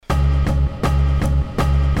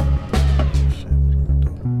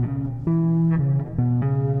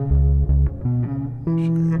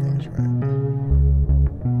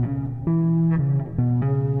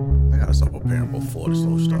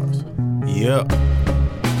Yeah.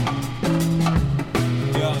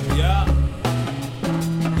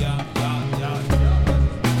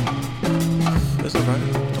 That's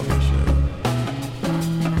alright. Talking shit.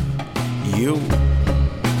 You.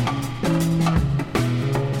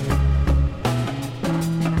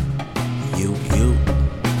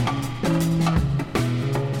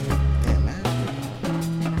 Damn, man.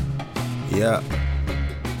 Yeah.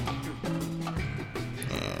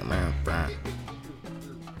 Yeah, man.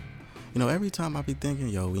 You know, every time I be thinking,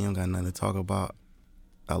 yo, we ain't got nothing to talk about,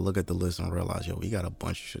 I look at the list and realize, yo, we got a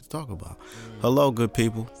bunch of shit to talk about. Hello, good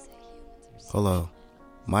people. Hello.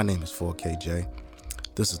 My name is 4KJ.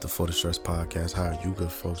 This is the For the Stress Podcast. How are you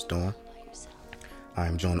good folks doing? I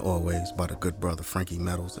am joined always by the good brother Frankie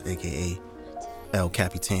Metals, aka El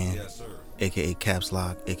Capitan, yes, sir. aka Caps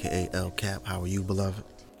Lock, aka El Cap. How are you, beloved?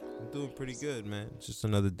 I'm doing pretty good, man. Just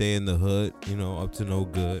another day in the hood, you know, up to no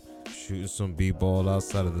good. Shooting some b-ball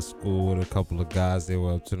outside of the school with a couple of guys. They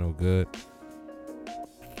were up to no good.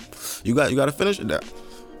 You got to finish it now.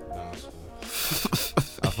 Nah, it's cool.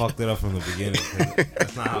 I fucked it up from the beginning.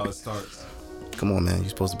 That's not how it starts. Come on, man. You're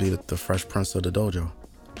supposed to be the fresh prince of the dojo.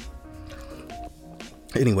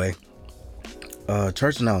 Anyway,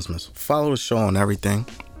 church announcements. Follow the show on everything.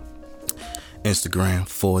 Instagram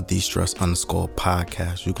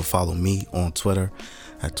 _the_stress_podcast. You can follow me on Twitter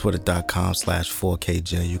at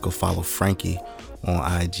twitter.com/4KJ. You can follow Frankie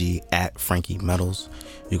on IG at Frankie Metals.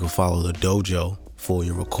 You can follow the dojo for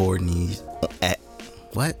your recording needs at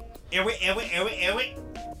what?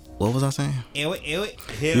 What was I saying? You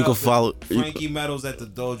can follow Frankie Metals at the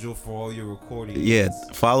dojo for all your recording. Yeah,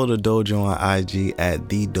 follow the dojo on IG at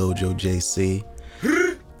the dojo JC.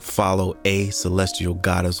 Follow A Celestial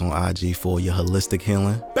Goddess on IG for your holistic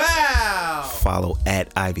healing. Bow! Follow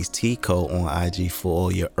at Ivy's Tea Co on IG for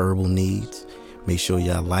all your herbal needs. Make sure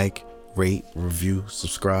y'all like, rate, review,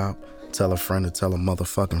 subscribe. Tell a friend to tell a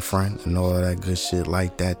motherfucking friend and all of that good shit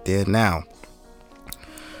like that there. Now,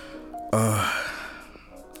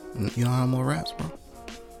 you don't have more raps, bro?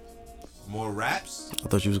 More raps? I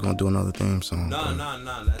thought you was gonna do another theme song. No,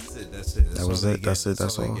 that's it. That was it? That's it?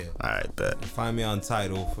 That's all? Alright, bet. Find me on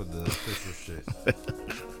Tidal for the official shit.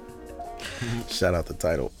 Shout out the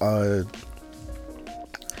Tidal. I'm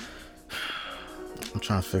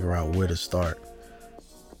trying to figure out where to start.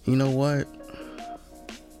 You know what?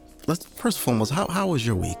 Let's first and foremost, how was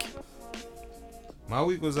your week? My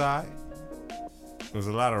week was alright. There was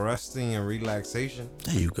a lot of resting and relaxation.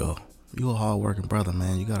 There you go. You a hard-working brother,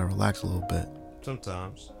 man. You gotta relax a little bit.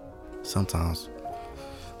 Sometimes.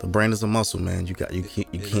 The brain is a muscle, man. You can't. You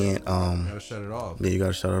gotta shut it off. Yeah, you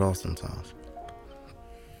gotta shut it off sometimes.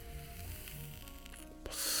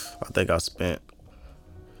 I think I've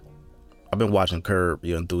been watching Curb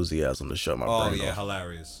Your Enthusiasm to shut my brain off. Oh yeah,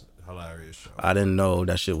 hilarious show. I didn't know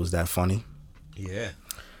that shit was that funny. Yeah.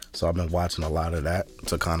 So I've been watching a lot of that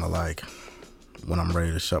to kind of like when I'm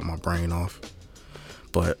ready to shut my brain off.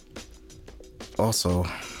 But also,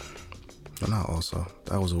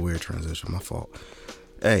 that was a weird transition, my fault.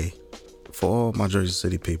 Hey, for all my Jersey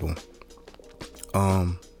City people,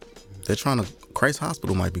 they're trying to, Christ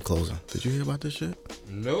Hospital might be closing. Did you hear about this shit?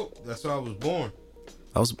 Nope, that's where I was born.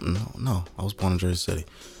 I was born in Jersey City.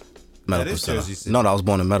 Medical Center. Jersey City. No, I was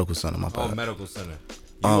born in Medical Center, my bad. Oh, Medical Center.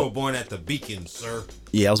 You were born at the Beacon, sir.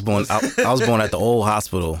 Yeah, I was born at the old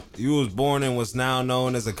hospital. You was born in what's now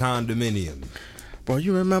known as a condominium. Bro,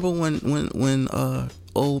 you remember when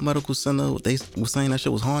old Medical Center, they were saying that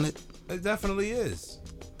shit was haunted? It definitely is.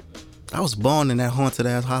 I was born in that haunted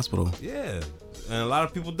ass hospital. Yeah. And a lot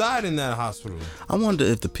of people died in that hospital. I wonder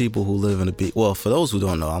if the people who live in the beach, well, for those who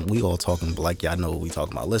don't know, we all talking like y'all know what we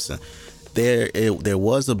talking about. Listen, there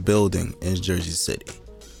was a building in Jersey City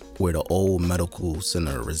where the old Medical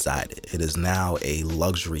Center resided. It is now a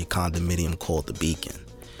luxury condominium called the Beacon.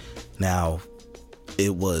 Now,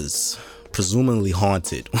 it was presumably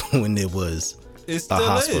haunted when it was it still a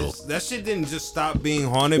hospital. Is. That shit didn't just stop being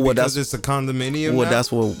haunted because it's a condominium. Well, now?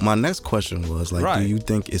 that's what my next question was. Like, right. Do you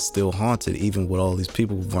think it's still haunted even with all these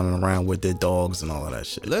people running around with their dogs and all of that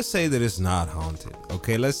shit? Let's say that it's not haunted,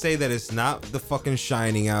 okay? Let's say that it's not the fucking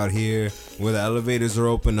Shining out here where the elevators are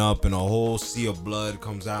open up and a whole sea of blood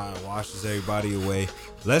comes out and washes everybody away.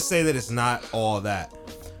 Let's say that it's not all that.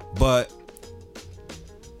 But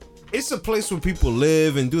it's a place where people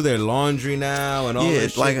live and do their laundry now and all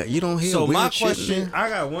that shit. Like you don't hear. So weird my shit, question, man. I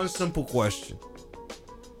got one simple question.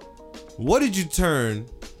 What did you turn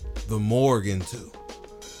the morgue into?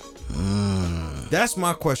 That's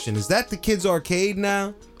my question. Is that the kids' arcade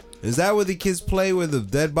now? Is that where the kids play where the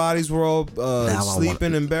dead bodies were all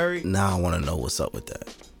sleeping and buried? Now I want to know what's up with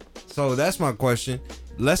that. So that's my question.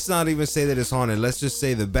 let's not even say that it's haunted. Let's just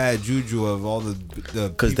say the bad juju of all the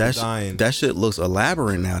people dying. That shit looks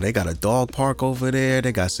elaborate now. They got a dog park over there.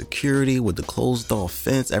 They got security with the closed off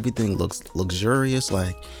fence. Everything looks luxurious.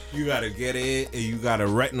 Like, you gotta get it, and you got a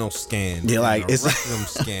retinal scan. Yeah, like it's a rectum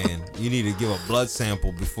scan. You need to give a blood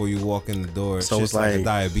sample before you walk in the door. So it's like like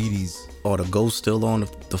diabetes. Or the ghost still on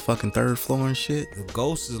the fucking third floor and shit. The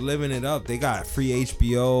ghost is living it up. They got free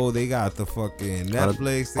HBO. They got the fucking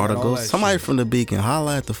Netflix. Or the ghost. Somebody shit. from the Beacon,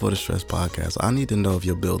 holla at the For the Stress podcast. I need to know if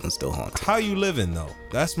your building's still haunted. How you living though?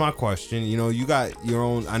 That's my question. You know, you got your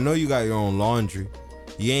own. I know you got your own laundry.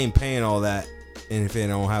 You ain't paying all that, and if it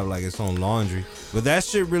don't have like its own laundry, but that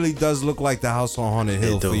shit really does look like the house on Haunted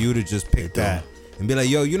Hill for you to just pick that. And be like,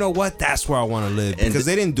 yo, you know what? That's where I want to live. Because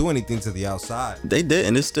they didn't do anything to the outside. They did,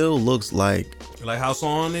 and it still looks like House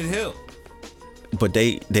on Haunted Hill. But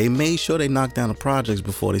they made sure they knocked down the projects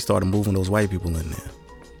before they started moving those white people in there.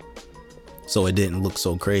 So it didn't look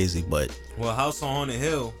so crazy, but... Well, House on Haunted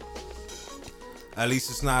Hill, at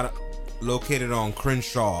least it's not located on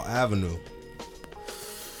Crenshaw Avenue.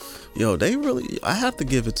 Yo, they really... I have to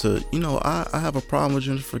give it to... You know, I have a problem with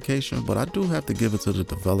gentrification, but I do have to give it to the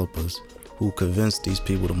developers who convinced these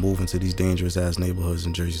people to move into these dangerous ass neighborhoods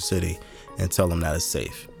in Jersey City and tell them that it's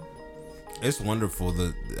safe. It's wonderful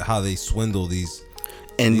how they swindle these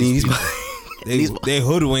people. they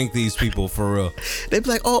hoodwink these people for real. They be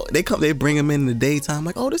like, oh, they bring them in the daytime,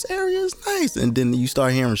 like, oh, this area is nice, and then you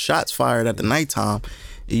start hearing shots fired at the nighttime.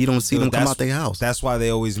 And you don't see them come out their house. That's why they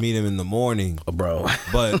always meet them in the morning, bro.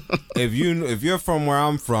 But if you're from where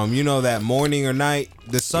I'm from, you know that morning or night,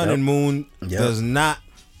 the sun and moon does not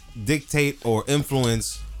dictate or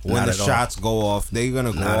influence when the shots go off. They're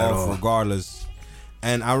gonna go off regardless.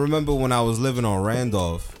 And I remember when I was living on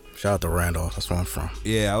Randolph. Shout out to Randolph. That's where I'm from.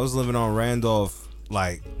 Yeah, I was living on Randolph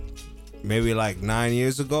maybe 9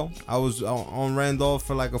 years ago. I was on Randolph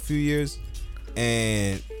for a few years,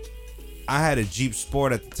 and I had a Jeep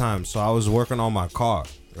Sport at the time, so I was working on my car,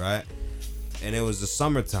 right? And it was the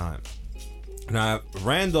summertime. Now,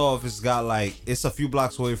 Randolph has got it's a few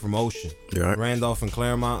blocks away from Ocean. Yeah. Randolph and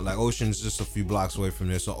Claremont, Ocean's just a few blocks away from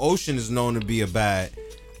there. So Ocean is known to be a bad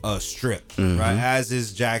strip, right? As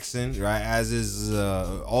is Jackson, right? As is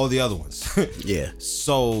all the other ones. Yeah.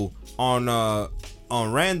 So on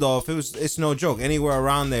Randolph, it's no joke. Anywhere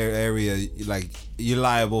around their area, you're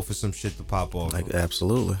liable for some shit to pop off.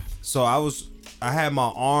 Absolutely. So I had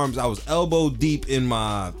my arms, I was elbow deep in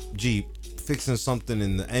my Jeep fixing something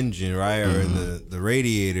in the engine, right? Or in the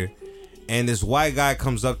radiator. And this white guy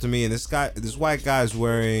comes up to me, and this white guy's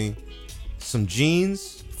wearing some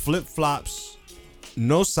jeans, flip-flops,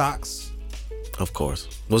 no socks. Of course.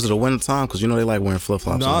 Was it a winter time? Because they like wearing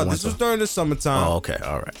flip-flops. No, this was during the summertime. Oh, okay.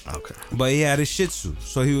 All right. Okay. But he had a Shih Tzu.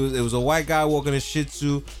 So it was a white guy walking a Shih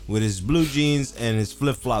Tzu with his blue jeans and his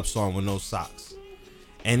flip-flops on with no socks.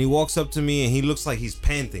 And he walks up to me and he looks like he's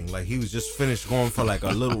panting. Like he was just finished going for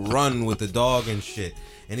a little run with the dog and shit.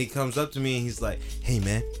 And he comes up to me and he's like, hey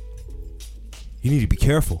man, you need to be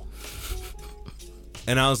careful.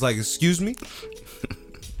 And I was like, excuse me?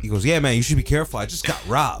 He goes, yeah man, you should be careful. I just got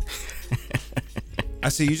robbed. I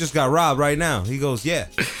said, you just got robbed right now? He goes, yeah.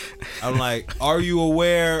 I'm like, are you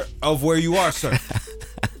aware of where you are, sir?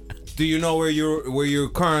 Do you know where you're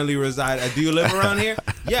currently reside? Do you live around here?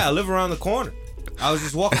 Yeah, I live around the corner. I was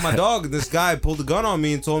just walking my dog, and this guy pulled a gun on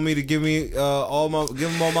me and told me to give him all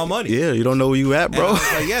my money. Yeah, you don't know where you at, bro. And I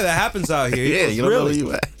was like, yeah, that happens out here. Yeah, goes, you don't know where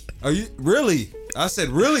you at. Are you really? I said,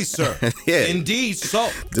 really, sir? Yeah. Indeed,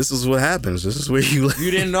 so. This is what happens. This is where you live.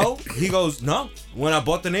 You didn't know? He goes, no. When I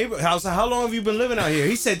bought the neighborhood, I was like, how long have you been living out here?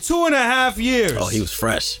 He said 2.5 years. Oh, he was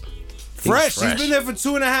fresh. Fresh. He's been there for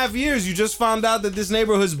 2.5 years. You just found out that this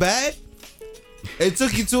neighborhood's bad? It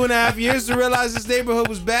took you 2.5 years to realize this neighborhood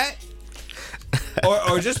was bad?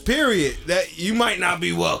 Or just period, that you might not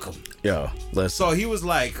be welcome. Yo, listen. So he was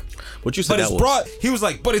like, what you said but it's broad. He was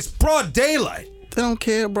like, but it's broad daylight. They don't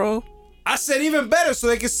care, bro. I said even better, so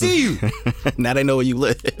they can see you. Now they know where you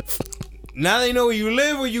live. Now they know where you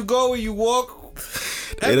live, where you go, where you walk,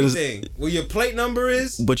 everything. Where your plate number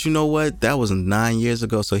is. But you know what? That was 9 years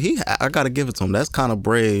ago. So I gotta give it to him. That's kind of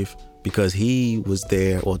brave because he was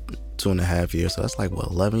there 2.5 years. So that's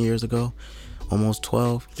 11 years ago. Almost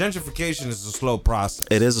 12. Gentrification is a slow process.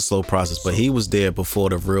 It is a slow process, but he was there before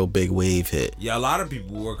the real big wave hit. Yeah, a lot of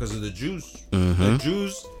people were because of the Jews. Mm-hmm. The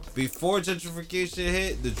Jews, before gentrification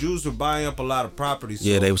hit, the Jews were buying up a lot of properties. So,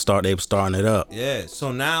 yeah, they were starting it up. Yeah,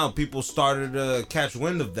 so now people started to catch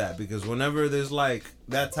wind of that because whenever there's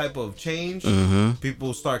that type of change,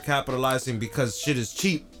 people start capitalizing because shit is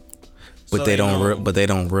cheap. But so they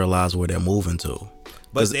don't realize where they're moving to.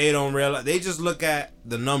 But they don't realize. They just look at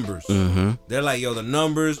the numbers. Mm-hmm. They're like, yo, the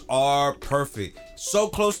numbers are perfect. So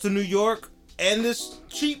close to New York, and this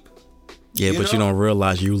cheap. Yeah, but you don't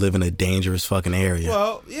realize you live in a dangerous fucking area.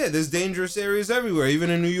 Well, yeah, there's dangerous areas everywhere. Even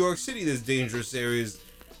in New York City, there's dangerous areas.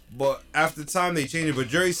 But after time, they change it. But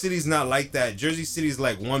Jersey City's not like that. Jersey City's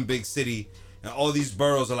like one big city, and all these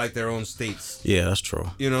boroughs are like their own states. Yeah, that's true.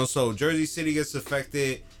 You know, so Jersey City gets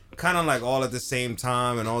affected kind of like all at the same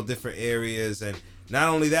time in all different areas. And not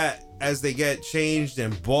only that, as they get changed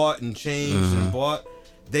and bought and changed and bought,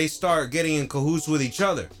 they start getting in cahoots with each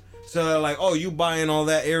other. So they're like, oh, you buying all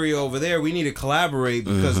that area over there. We need to collaborate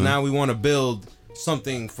because now we want to build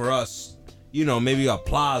something for us. You know, maybe a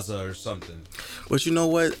plaza or something. But you know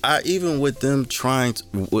what? Even with them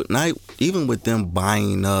even with them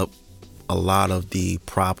buying up a lot of the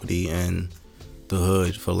property in the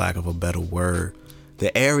hood, for lack of a better word,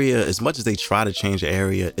 the area, as much as they try to change the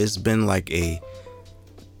area, it's been like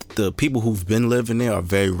the people who've been living there are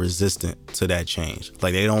very resistant to that change.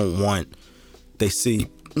 Like they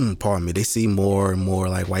see more and more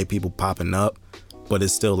like white people popping up, but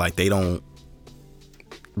it's still like they don't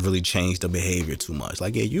really change the behavior too much.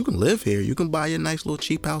 Like, yeah, you can live here, you can buy your nice little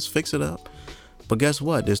cheap house, fix it up, but guess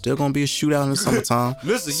what? There's still gonna be a shootout in the summertime.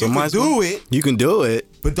 Listen, so you can do it,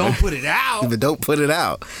 but don't put it out. But don't put it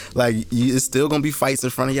out. Like, it's still gonna be fights in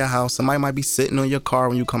front of your house. Somebody might be sitting on your car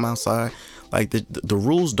when you come outside. Like, the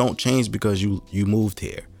rules don't change because you moved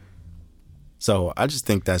here. So I just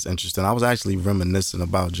think that's interesting. I was actually reminiscing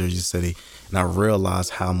about Jersey City, and I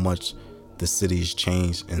realized how much the city's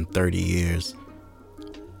changed in 30 years.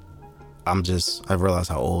 I realized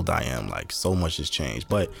how old I am. Like, so much has changed.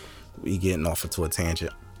 But we getting off into a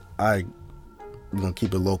tangent. We're gonna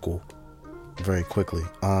keep it local very quickly.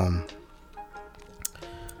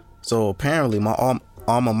 So apparently my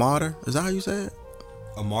alma mater, is that how you say it?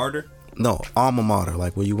 A martyr? No, alma mater,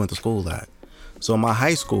 like where you went to school at. So my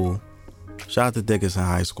high school, shout out to Dickinson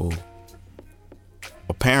High School.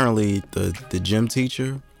 Apparently the gym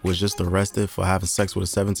teacher was just arrested for having sex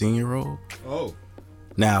with a 17-year-old. Oh.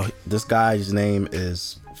 Now, this guy's name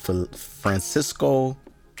is Francisco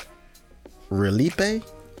Relipe.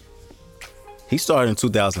 He started in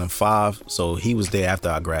 2005, so he was there after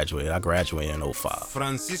I graduated. I graduated in 05.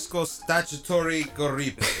 Francisco Statutory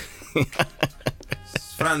Ripe.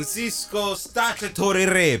 Francisco Statutory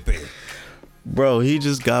Ripe. Bro, he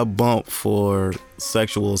just got bumped for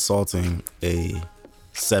sexual assaulting a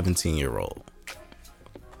 17-year-old.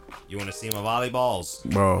 You want to see my volleyballs?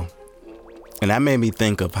 Bro. And that made me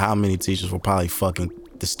think of how many teachers were probably fucking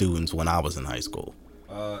the students when I was in high school.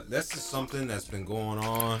 That's just something that's been going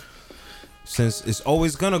on since it's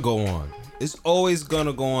always gonna go on. It's always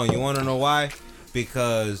gonna go on. You want to know why?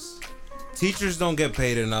 Because teachers don't get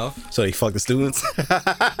paid enough. So they fuck the students?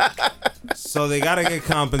 So they gotta get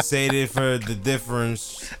compensated for the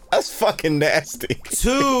difference. That's fucking nasty.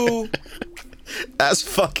 That's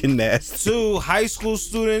fucking nasty. 2, high school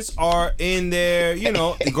students are in their,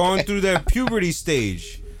 going through their puberty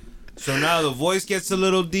stage. So now the voice gets a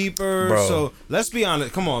little deeper. Bro. So let's be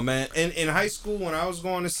honest. Come on, man. In high school, when I was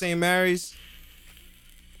going to St. Mary's,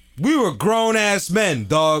 we were grown ass men,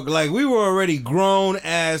 dog. Like, we were already grown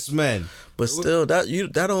ass men. But still, that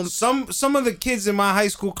don't. Some of the kids in my high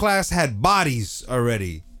school class had bodies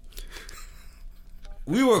already.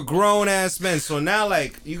 We were grown ass men. So now,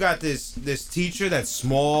 like, you got this teacher that's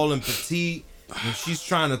small and petite, and she's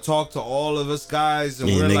trying to talk to all of us guys, and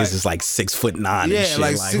we're niggas like, is like 6'9" and yeah, shit.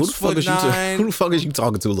 like who the fuck 6'9". Who the fuck is you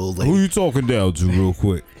talking to, little lady? Who you talking down to, real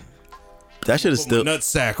quick? That should have still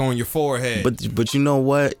nutsack on your forehead. But you know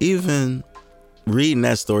what? Even reading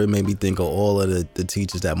that story made me think of all of the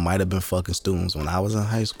teachers that might have been fucking students when I was in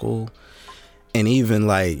high school, and even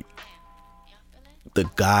like the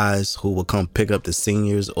guys who would come pick up the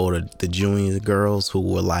seniors or the junior girls who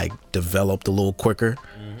were like developed a little quicker.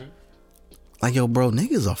 Mm-hmm. Like, yo, bro,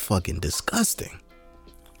 niggas are fucking disgusting.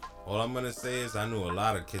 All I'm gonna say is I knew a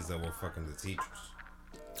lot of kids that were fucking the teachers.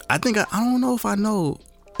 I think I don't know if I know.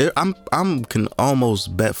 I'm can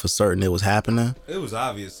almost bet for certain it was happening. It was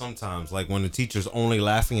obvious sometimes, like when the teacher's only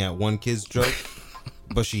laughing at one kid's joke,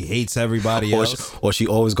 but she hates everybody else. Or she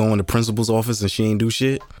always go in the principal's office and she ain't do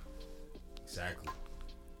shit. Exactly.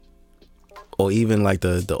 Or even like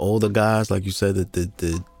the older guys, like you said,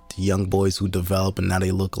 the young boys who develop and now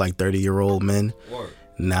they look like 30-year-old men. Word.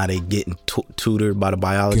 Now they getting tutored by the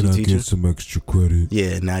biology teacher. Can I get some extra credit?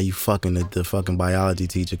 Yeah, now you fucking the fucking biology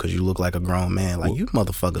teacher because you look like a grown man. Like, you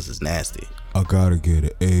motherfuckers is nasty. I gotta get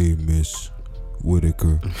an A, Miss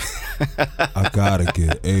Whitaker. I gotta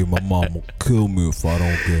get an A. My mom will kill me if I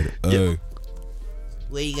don't get an A.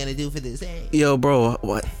 What are you gonna do for this A? Yo, bro,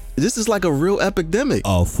 what? This is like a real epidemic.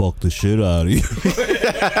 I'll fuck the shit out of you.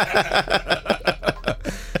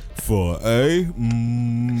 For A,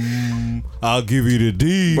 I'll give you the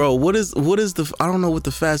D. Bro, what is the, I don't know what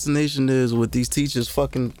the fascination is with these teachers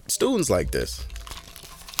fucking students like this.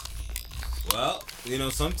 Well, you know,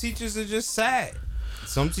 some teachers are just sad.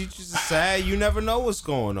 Some teachers are sad. You never know what's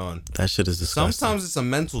going on. That shit is disgusting. Sometimes it's a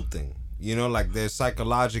mental thing. You know, like they're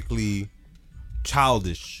psychologically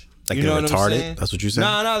childish. Like you know they're what I'm retarded? saying? That's what you saying?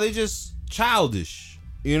 No, they're just childish.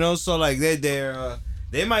 You know, so like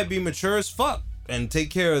they might be mature as fuck and take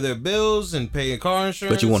care of their bills and pay car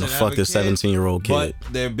insurance. But you want to fuck this 17-year-old kid.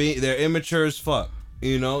 But they're immature as fuck.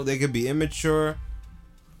 You know, they could be immature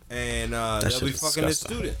and they'll be fucking a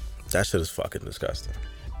student. That shit is fucking disgusting.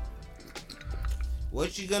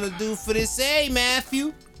 What you gonna do for this A,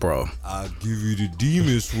 Matthew? Bro. I'll give you the D,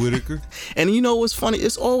 Miss Whitaker. And you know what's funny?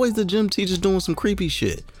 It's always the gym teachers doing some creepy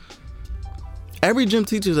shit. Every gym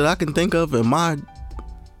teacher that I can think of in my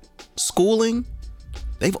schooling,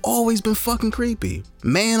 they've always been fucking creepy.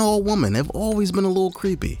 Man or woman, they've always been a little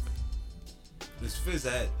creepy. This phys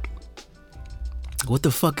ed. What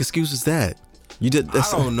the fuck excuse is that? You did. I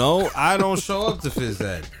don't know. I don't show up to phys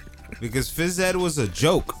ed because phys ed was a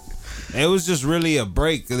joke. It was just really a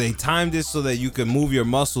break. They timed it so that you could move your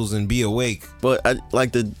muscles and be awake. But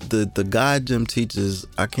like the guy gym teachers,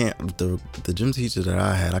 I can't, the gym teacher that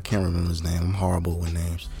I had, I can't remember his name. I'm horrible with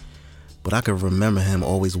names. But I could remember him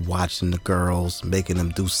always watching the girls, making them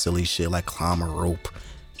do silly shit like climb a rope,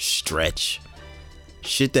 stretch,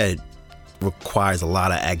 shit that requires a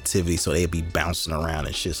lot of activity, so they'd be bouncing around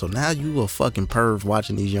and shit. So now you a fucking perv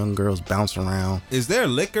watching these young girls bounce around. Is there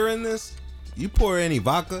liquor in this? You pour any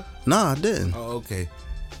vodka? Nah, I didn't. Oh, okay.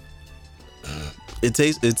 It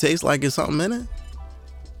tastes like it's something in it.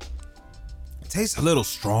 It tastes a little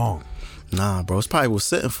strong. Nah, bro, it's probably was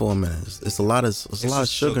sitting for a minute. It's a lot of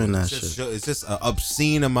sugar in that shit. It's just an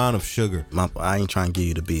obscene amount of sugar. I ain't trying to give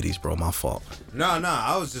you the beaties, bro. My fault. No,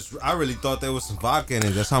 I really thought there was some vodka in it.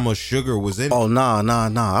 That's how much sugar was in it. Oh, nah.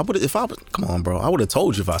 Come on, bro. I would have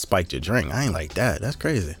told you if I spiked your drink. I ain't like that. That's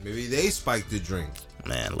crazy. Maybe they spiked the drink.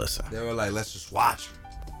 Man, listen. They were like, let's just watch.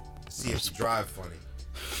 See if you drive funny.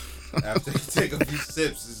 After you take a few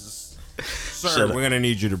sips, it's just, sir, we're gonna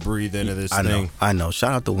need you to breathe into this thing. I know.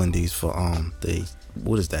 Shout out to Wendy's for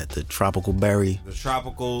what is that? The tropical berry. The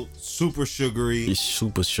tropical super sugary. It's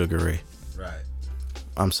super sugary. Right.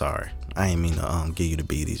 I'm sorry. I ain't mean to give you the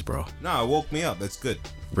beaties, bro. No, it woke me up. That's good.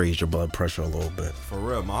 Raised your blood pressure a little bit. For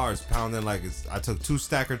real, my heart's pounding like I took 2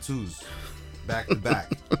 Stacker 2s back to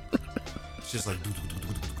back. It's just like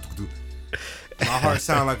do. My heart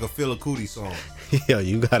sound like a Fela Kuti song. Yo,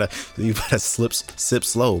 you gotta sip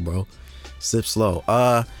slow, bro. Sip slow.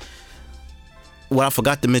 What I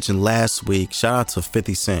forgot to mention last week, shout out to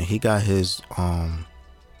 50 Cent. He got his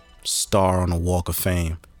star on the Walk of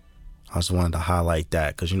Fame. I just wanted to highlight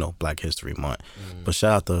that because, you know, Black History Month. But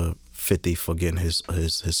shout out to 50 for getting his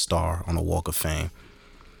star on the Walk of Fame.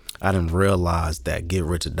 I didn't realize that Get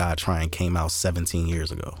Rich or Die Trying came out 17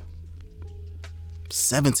 years ago.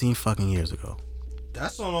 17 fucking years ago.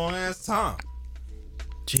 That's a long ass time.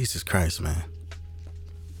 Jesus Christ, man.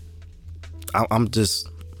 I'm just,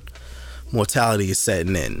 mortality is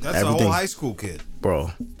setting in. That's a whole high school kid,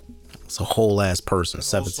 bro. It's a whole ass person. That's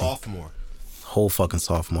 17. Whole sophomore. Whole fucking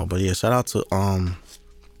sophomore. But yeah, shout out to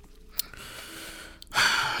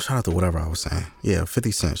whatever I was saying. Yeah,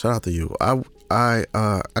 50 Cent. Shout out to you. I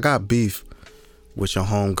got beef with your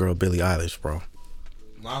homegirl Billie Eilish, bro.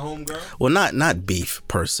 My homegirl? Well, not beef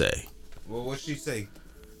per se. Well, what'd she say?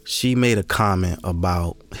 She made a comment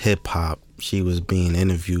about hip hop. She was being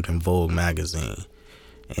interviewed in Vogue magazine,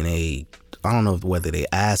 and I don't know whether they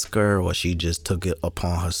asked her or she just took it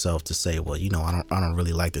upon herself to say, well, you know, I don't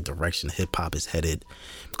really like the direction hip hop is headed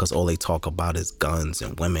because all they talk about is guns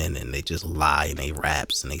and women, and they just lie and they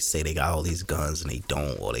raps and they say they got all these guns and they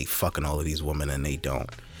don't, or they fucking all of these women and they don't.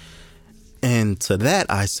 And to that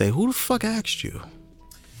I say, who the fuck asked you?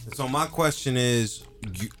 So my question is,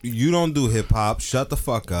 you don't do hip hop. Shut the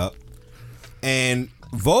fuck up. And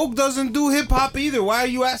Vogue doesn't do hip hop either. Why are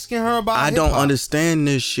you asking her about hip-hop? I don't understand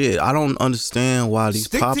this shit. I don't understand why these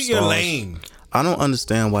pop stars. Stick to your lane. I don't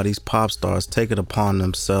understand why these pop stars take it upon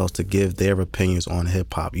themselves to give their opinions on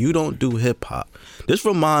hip hop. You don't do hip hop. This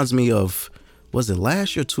reminds me of, was it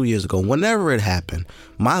last year or 2 years ago? Whenever it happened,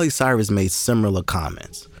 Miley Cyrus made similar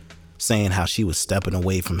comments, saying how she was stepping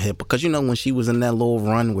away from hip, because you know when she was in that little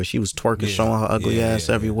run where she was twerking, showing her ugly ass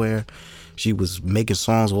everywhere, she was making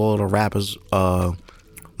songs with all the rappers.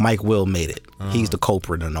 Mike Will made it. He's the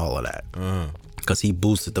culprit in all of that. because he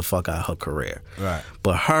boosted the fuck out of her career. Right.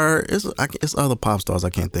 But her, it's other pop stars I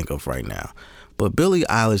can't think of right now. But Billie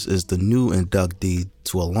Eilish is the new inductee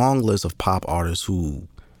to a long list of pop artists who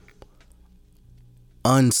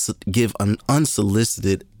give an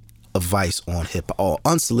unsolicited advice on hip hop or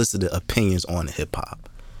unsolicited opinions on hip hop.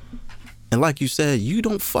 And like you said, you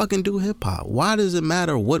don't fucking do hip hop. Why does it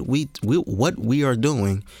matter what we are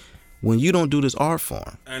doing when you don't do this art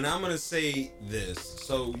form? And I'm gonna say this: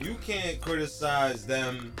 so you can't criticize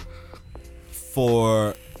them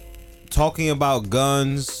for talking about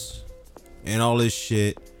guns and all this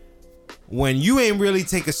shit when you ain't really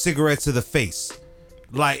take a cigarette to the face,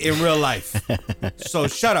 like in real life. So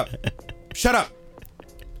shut up.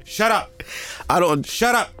 I don't.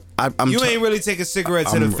 Shut up. You ain't really take a cigarette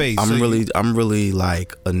to the face. I'm really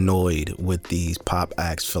like annoyed with these pop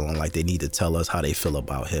acts feeling like they need to tell us how they feel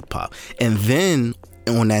about hip hop, and then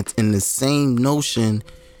on that, in the same notion,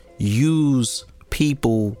 use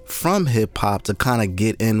people from hip hop to kind of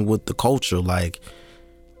get in with the culture. Like,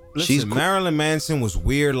 listen, Marilyn Manson was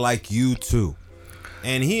weird like you too.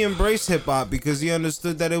 And he embraced hip hop because he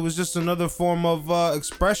understood that it was just another form of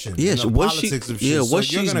expression. Yeah, what politics of shit. Yeah, what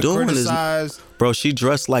so she's doing is, bro. She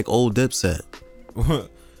dressed like old Dipset.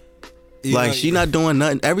 Like, she not doing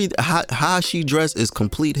nothing. How she dressed is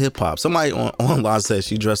complete hip hop. Somebody online said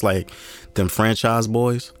she dressed like them franchise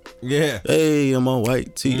boys. Yeah. Hey, I'm on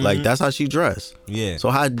white tee. Mm-hmm. Like, that's how she dressed. Yeah. So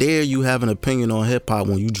how dare you have an opinion on hip hop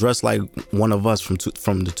when you dress like one of us from the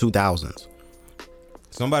 2000s?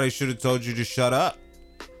 Somebody should have told you to shut up.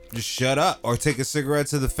 Just shut up or take a cigarette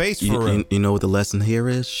to the face for real. You know what the lesson here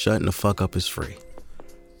is? Shutting the fuck up is free.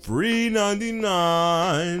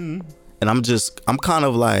 $3.99. And I'm kind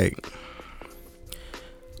of like,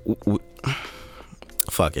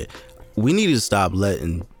 fuck it. We need to stop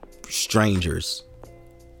letting strangers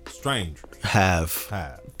have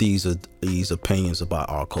these opinions about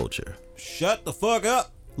our culture. Shut the fuck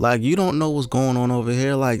up. Like, you don't know what's going on over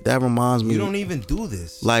here. Like, that reminds me. You don't even do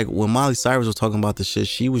this. Like, when Miley Cyrus was talking about the shit,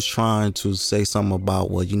 she was trying to say something about,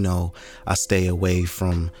 well, you know, I stay away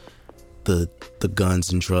from the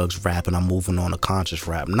guns and drugs rap and I'm moving on to conscious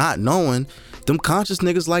rap. Not knowing them conscious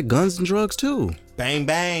niggas like guns and drugs too. Bang,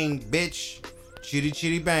 bang, bitch. Chitty,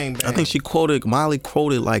 chitty, bang, bang. I think Miley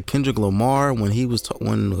quoted like Kendrick Lamar when he was,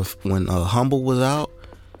 when Humble was out.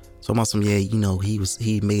 So about some, yeah, you know,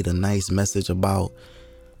 he made a nice message about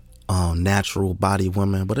natural body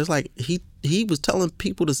women, but it's like he was telling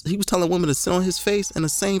women to sit on his face in the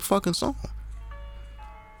same fucking song.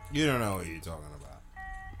 You don't know what you're talking about.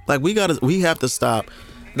 Like, we have to stop.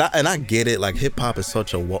 And I get it. Like, hip hop is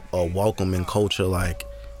such a welcoming culture. Like,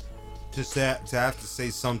 just to have to say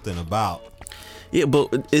something about. Yeah, but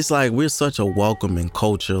it's like we're such a welcoming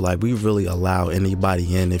culture. Like, we really allow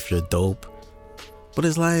anybody in if you're dope. But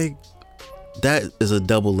it's like, that is a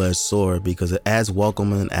double-edged sword, because as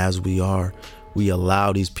welcoming as we are, we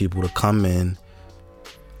allow these people to come in,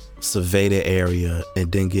 survey the area,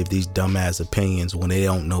 and then give these dumbass opinions when they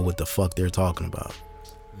don't know what the fuck they're talking about.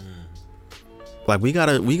 Like, we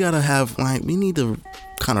gotta have, like, we need to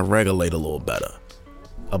kind of regulate a little better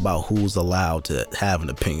about who's allowed to have an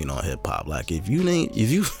opinion on hip-hop. Like, if you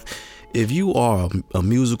are a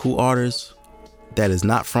musical artist that is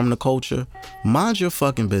not from the culture, mind your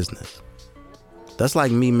fucking business. That's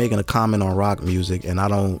like me making a comment on rock music and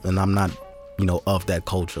I'm not, you know, of that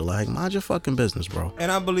culture. Like, mind your fucking business, bro.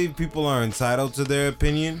 And I believe people are entitled to their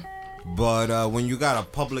opinion, but when you got a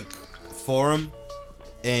public forum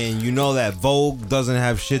and you know that Vogue doesn't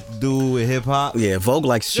have shit to do with hip hop. Yeah, Vogue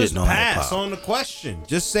likes shitting on hip hop. Just pass on the question.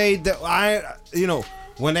 Just say that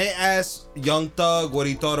when they asked Young Thug what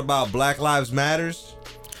he thought about Black Lives Matters,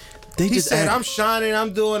 he said, I'm shining, I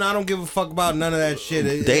don't give a fuck about none of that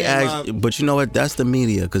shit. They asked, but you know what? That's the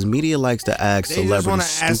media, because media likes to ask celebrities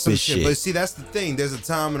stupid shit. But see, that's the thing. There's a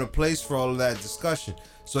time and a place for all of that discussion.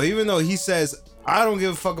 So even though he says, I don't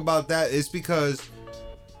give a fuck about that, it's because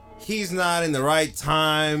he's not in the right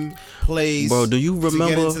time, place, bro, do you remember,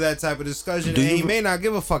 to get into that type of discussion, and he may not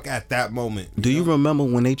give a fuck at that moment. Do you remember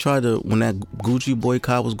when that Gucci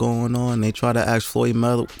boycott was going on, they tried to ask Floyd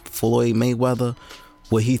Mayweather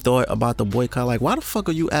what he thought about the boycott? Like, why the fuck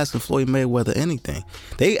are you asking Floyd Mayweather anything?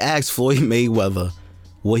 They asked Floyd Mayweather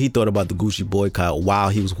what he thought about the Gucci boycott while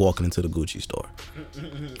he was walking into the Gucci store.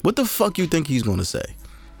 What the fuck you think he's gonna say?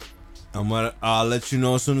 I'll let you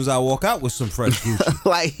know as soon as I walk out with some fresh Gucci.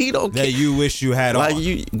 Like, he don't care. That you wish you had like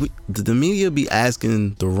on. The media be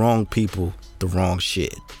asking the wrong people the wrong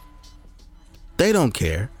shit. They don't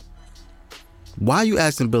care. Why are you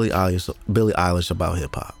asking Billie Eilish about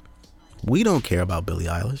hip hop? We don't care about Billie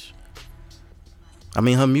Eilish. I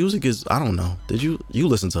mean, her music is, I don't know. Did you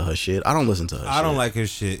listen to her shit? I don't listen to her shit. I don't like her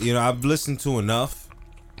shit. You know, I've listened to enough.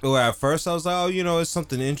 Where at first I was like, oh, you know, it's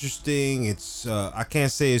something interesting. It's I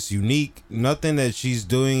can't say it's unique. Nothing that she's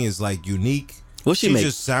doing is like unique. What she make?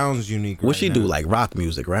 Just sounds unique. What she do, like rock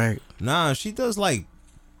music, right? Nah, she does like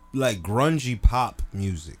grungy pop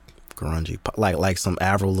music. Grungy pop, like some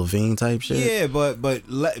Avril Lavigne type shit. Yeah,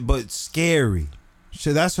 but scary.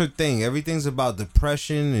 So that's her thing. Everything's about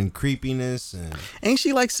depression and creepiness. And ain't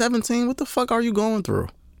she like 17? What the fuck are you going through?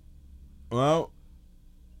 Well,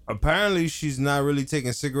 apparently she's not really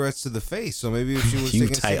taking cigarettes to the face. So maybe if she was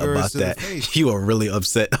taking cigarettes to the face, you are really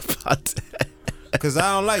upset about that. Cause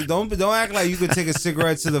I don't act like you could take a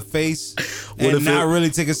cigarette to the face and not really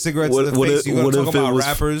take a cigarette to the face. You gonna talk about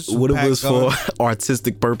rappers? What if it was for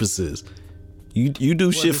artistic purposes? You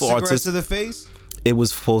do shit for artistic to the face. It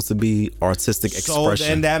was supposed to be artistic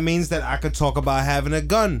expression, and that means that I could talk about having a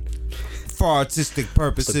gun for artistic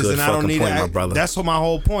purposes, and I don't need that. That's what my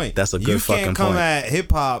whole point. That's a good fucking point. You can't come at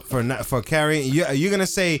hip hop for carrying. You're gonna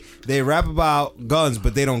say they rap about guns,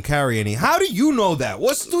 but they don't carry any. How do you know that?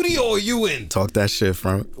 What studio are you in? Talk that shit,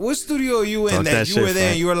 Frank. What studio are you in that you were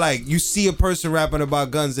there? And you were like, you see a person rapping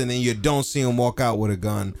about guns, and then you don't see him walk out with a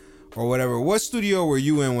gun or whatever. What studio were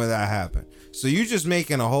you in where that happened? So you just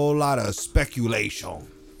making a whole lot of speculation.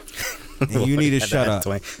 And you need to shut up.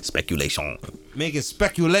 Speculation. Making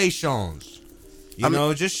speculations. You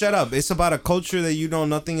know, just shut up. It's about a culture that you know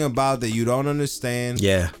nothing about, that you don't understand.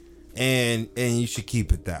 Yeah. And you should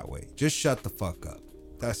keep it that way. Just shut the fuck up.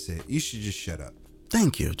 That's it. You should just shut up.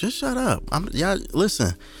 Thank you. Just shut up.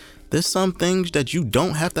 Listen, there's some things that you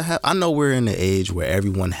don't have to have. I know we're in the age where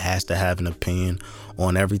everyone has to have an opinion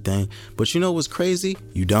on everything. But you know what's crazy?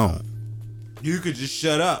 You don't. You could just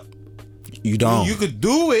shut up. You don't. You could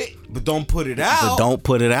do it, but don't put it out. But don't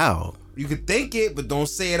put it out. You could think it, but don't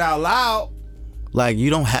say it out loud. Like,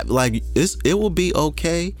 you don't have, like, it will be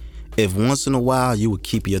okay if once in a while you would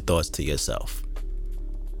keep your thoughts to yourself.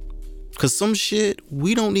 Because some shit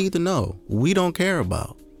we don't need to know. We don't care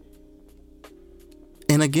about.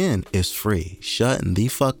 And again, it's free. Shutting the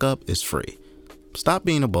fuck up is free. Stop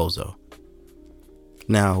being a bozo.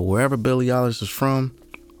 Now, wherever Billie Eilish is from,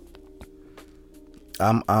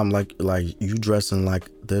 I'm like you dressing like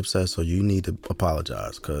Dipset, so you need to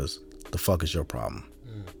apologize, because the fuck is your problem.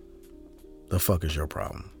 The fuck is your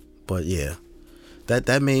problem. But yeah,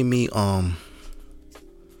 that made me I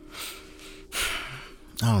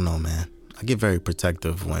don't know, man. I get very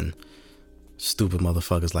protective when stupid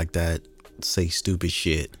motherfuckers like that say stupid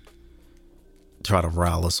shit, try to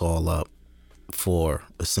rile us all up for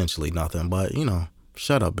essentially nothing. But you know,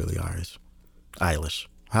 shut up, Billie Eilish.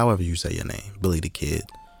 However you say your name. Billy the Kid.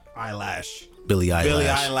 Eyelash. Billy Eyelash. Billy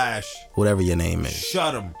Eyelash. Whatever your name is.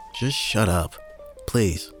 Shut him. Just shut up.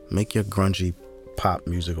 Please. Make your grungy pop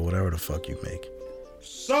music or whatever the fuck you make.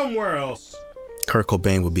 Somewhere else. Kurt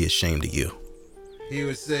Cobain would be ashamed of you. He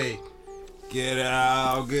would say, get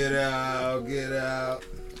out, get out, get out.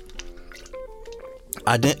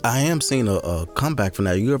 I am seeing a comeback from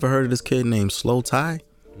that. You ever heard of this kid named Slow Tie?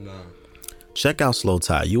 No. Check out Slow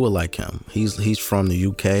Tie. You will like him. He's from the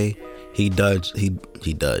UK. He does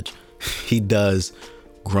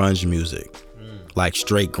grunge music, like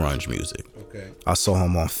straight grunge music. Okay. I saw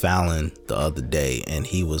him on Fallon the other day, and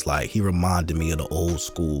he reminded me of the old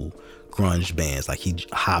school grunge bands. Like, he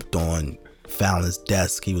hopped on Fallon's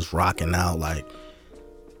desk. He was rocking out. Like,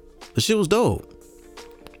 the shit was dope.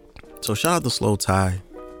 So shout out to Slow Tie.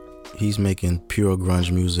 He's making pure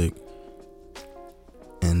grunge music,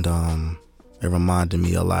 and it reminded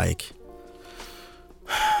me of, like,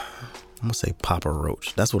 I'm gonna say Papa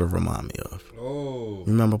Roach. That's what it reminded me of. Oh.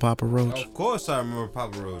 Remember Papa Roach? Of course I remember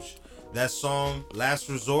Papa Roach. That song, Last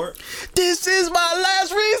Resort. This is my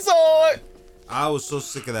last resort. I was so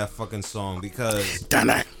sick of that fucking song because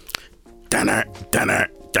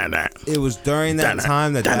it was during that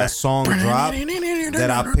time that song dropped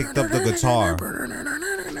that I picked up the guitar.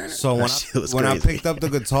 So when I picked up the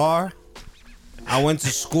guitar, I went to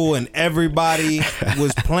school and everybody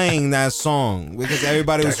was playing that song because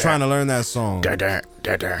everybody was trying to learn that song.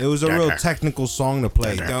 It was a real technical song to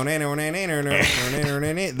play. That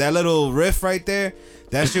little riff right there,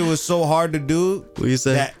 that shit was so hard to do. What you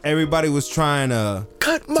say? That everybody was trying to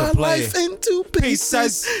cut my life into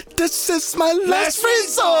pieces. This is my last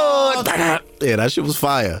resort. Yeah, that shit was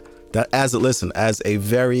fire. It's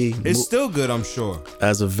still good, I'm sure.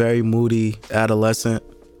 As a very moody adolescent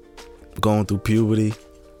going through puberty,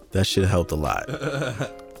 that shit helped a lot.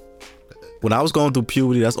 When I was going through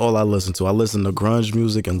puberty, that's all I listened to. I listened to grunge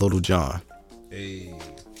music and Little John. Hey.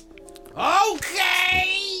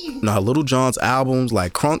 Okay. Now, Little John's albums,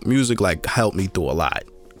 like Crunk music, like helped me through a lot.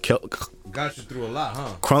 Got you through a lot,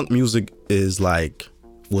 huh? Crunk music was like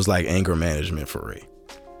anger management for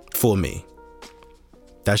me.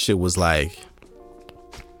 That shit was like,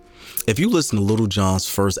 if you listen to Little John's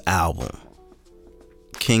first album,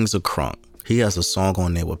 Kings of Crunk, he has a song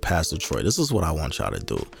on there with Pastor Troy. This is what I want y'all to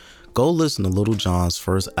do. Go listen to Little John's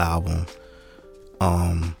first album.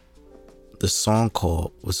 The song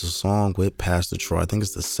was a song with Pastor Troy. I think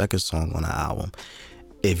it's the second song on the album.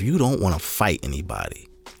 If you don't want to fight anybody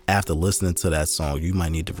after listening to that song, you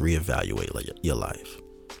might need to reevaluate your life.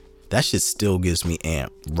 That shit still gives me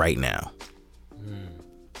amped right now.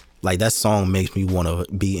 Like, that song makes me want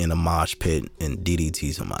to be in a mosh pit and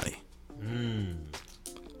DDT somebody.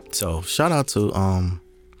 So shout out to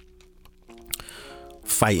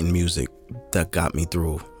fighting music that got me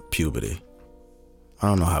through puberty. I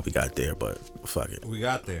don't know how we got there, but fuck it. We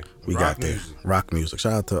got there. We got there. Rock music.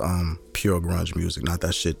 Shout out to pure grunge music, not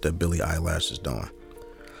that shit that Billie Eilish is doing.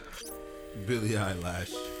 Billie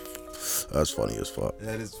Eilish. That's funny as fuck.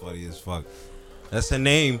 That is funny as fuck. That's her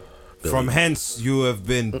name. Billie. From hence you have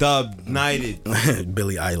been dubbed, knighted.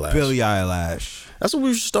 Billie Eilish. Billie Eilish. That's what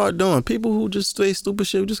we should start doing. People who just say stupid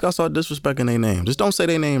shit, we just gotta start disrespecting their name. Just don't say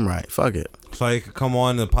their name right. Fuck it. So you could come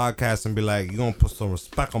on the podcast and be like, you gonna put some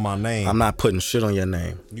respect on my name. I'm not putting shit on your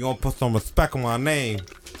name. You gonna put some respect on my name.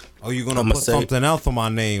 Or you gonna put something else on my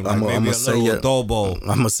name. Like maybe a little adobo. I'm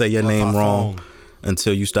gonna say your name wrong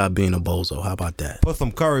until you stop being a bozo. How about that? Put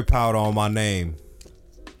some curry powder on my name.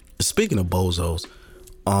 Speaking of bozos,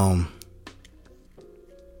 I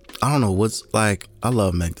don't know what's like. I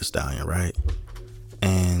love Meg Thee Stallion, right?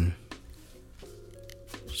 And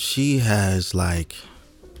she has like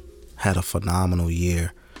had a phenomenal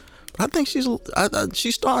year. But I think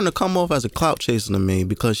she's starting to come off as a clout chaser to me,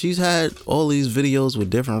 because she's had all these videos with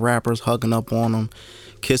different rappers hugging up on them,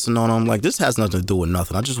 kissing on them. Like, this has nothing to do with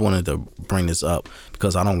nothing. I just wanted to bring this up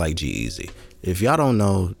because I don't like G-Eazy. If y'all don't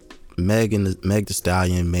know, Meg Thee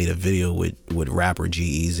Stallion made a video with rapper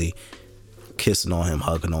G-Eazy, kissing on him,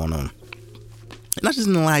 hugging on him. And I just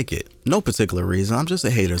didn't like it. No particular reason. I'm just a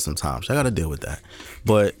hater sometimes. I gotta deal with that.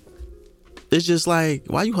 But it's just like,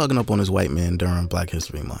 why you hugging up on this white man during Black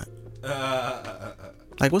History Month?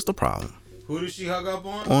 Like, what's the problem? Who did she hug up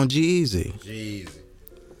on? On G-Eazy. G-Eazy.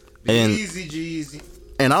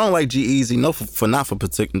 And I don't like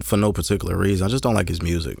G-Eazy, for no particular reason. I just don't like his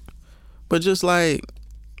music. But just like,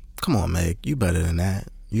 come on, Meg, you better than that.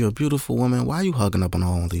 You're a beautiful woman. Why are you hugging up on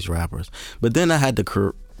all these rappers? But then I had to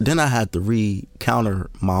counter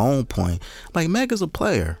my own point. Like, Meg is a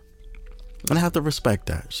player, and I have to respect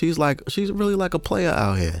that. She's really like a player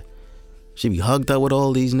out here. She be hugged up with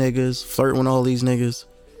all these niggas, flirting with all these niggas,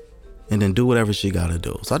 and then do whatever she gotta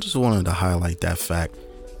do. So I just wanted to highlight that fact,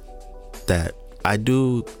 that I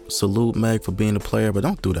do salute Meg for being a player, but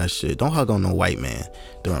don't do that shit. Don't hug on no white man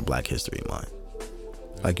during Black History Month.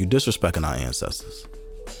 Like, you disrespecting our ancestors.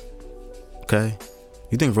 Okay?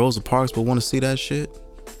 You think Rosa Parks would want to see that shit?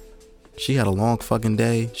 She had a long fucking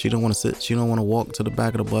day. She don't want to sit. She don't want to walk to the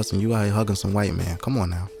back of the bus, and you out here hugging some white man. Come on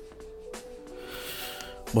now.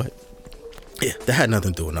 But yeah, that had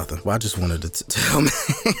nothing to do with nothing. But I just wanted to tell Meg.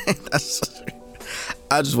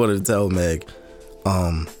 I just wanted to tell Meg.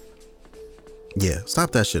 Yeah,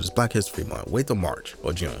 stop that shit. It's Black History Month. Wait till March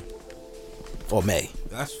or June or May.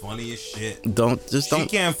 That's funny as shit. She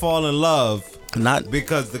can't fall in love. Not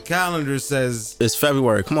because the calendar says it's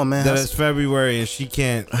February. Come on, man. That it's February, and she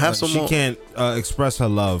can't express her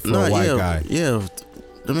love for a white guy. Yeah,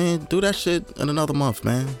 I mean, do that shit in another month,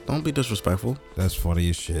 man. Don't be disrespectful. That's funny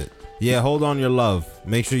as shit. Yeah, hold on your love.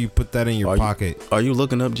 Make sure you put that in your pocket. Are you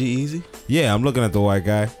looking up G-Eazy? Yeah, I'm looking at the white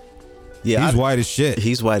guy. Yeah, he's white as shit.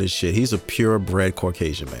 He's white as shit. He's a purebred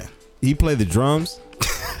Caucasian man. He played the drums?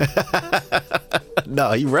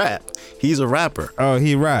 No, he rap. He's a rapper. Oh,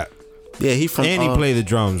 he rap. Yeah, he play the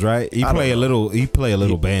drums, right? He play a little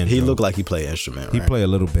banjo. He looked like he play instrument, He right? play a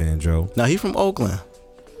little banjo. Now he from Oakland.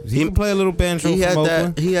 He can play a little banjo from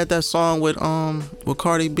Oakland. He had that song with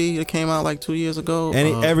Cardi B that came out like 2 years ago.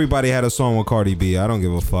 And everybody had a song with Cardi B. I don't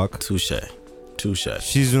give a fuck. Touche.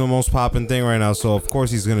 She's the most popping thing right now, so of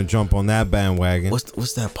course he's gonna jump on that bandwagon.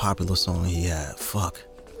 What's that popular song he had? Fuck.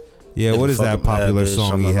 Yeah, what is that popular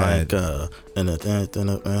song he had? It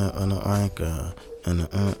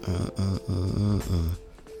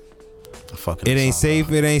ain't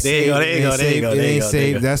safe. It ain't safe. It ain't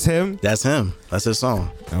safe. That's him. That's him. That's his song.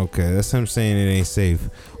 Okay, that's him saying it ain't safe.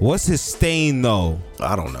 What's his stain though?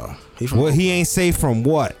 I don't know. He ain't safe from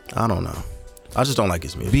what? I don't know. I just don't like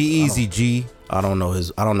his music. Be easy, G. I don't know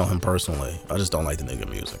him personally. I just don't like the nigga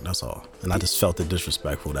music. That's all. And I just felt the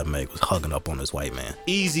disrespectful that Meg was hugging up on this white man.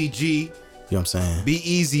 Easy, G. You know what I'm saying? Be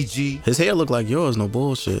easy, G. His hair look like yours, no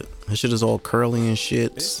bullshit. His shit is all curly and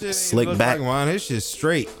shit, slick back. Like mine. His shit's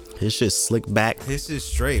straight. His shit slick back. His shit's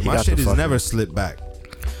straight. My shit is never slick back.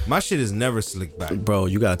 My shit is never slick back. Bro,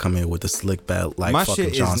 you gotta come here with the slick back like my fucking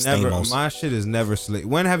shit John is never, Stamos. My shit is never slick.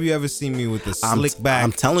 When have you ever seen me with the slick back?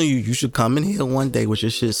 I'm telling you, you should come in here one day with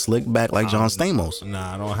your shit slick back like John Stamos.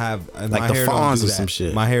 Nah, I don't have like my the hair don't Fonz do or that. some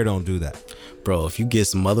shit. My hair don't do that. Bro, if you get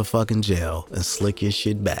some motherfucking gel and slick your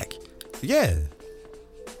shit back. Yeah.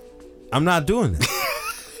 I'm not doing that.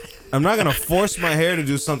 I'm not gonna force my hair to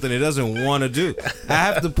do something it doesn't want to do. I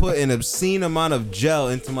have to put an obscene amount of gel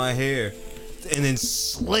into my hair and then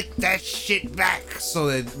slick that shit back so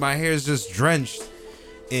that my hair is just drenched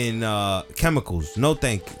in chemicals. No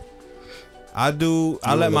thank you. I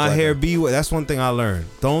let my hair be. That's one thing I learned.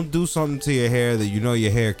 Don't do something to your hair that you know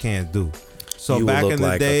your hair can't do. So you back would look in the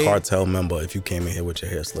like day, a cartel member if you came in here with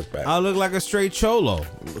your hair slicked back. I look like a straight cholo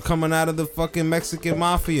coming out of the fucking Mexican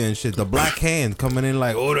mafia and shit. The black hand coming in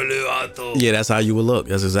like, orale vato. Yeah, that's how you would look.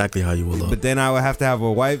 That's exactly how you would look. But then I would have to have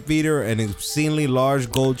a white beater and an obscenely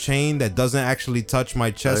large gold chain that doesn't actually touch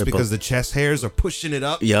my chest because the chest hairs are pushing it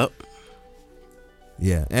up. Yep.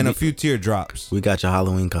 Yeah, and a few teardrops. We got your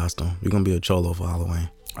Halloween costume. You're gonna be a cholo for Halloween.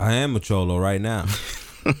 I am a cholo right now.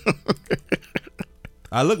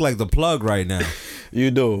 I look like the plug right now.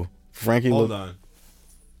 You do. Frankie, hold on.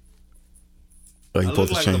 Oh, he I pulled look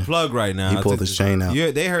his like chain. the plug right now. He pulled his chain out.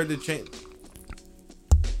 Yeah, they heard the chain.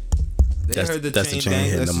 They heard the chain. That's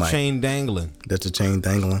the chain dangling. That's the chain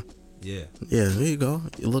dangling. Yeah. Yeah, there you go.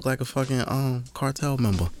 You look like a fucking cartel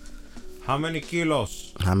member. How many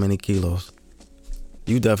kilos? How many kilos?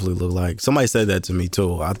 You definitely look like. Somebody said that to me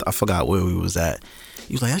too. I forgot where we was at.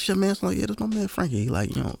 He was like, "That's your man." So I'm like, "Yeah, that's my man Frankie." He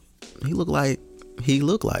like, you know, he looked like.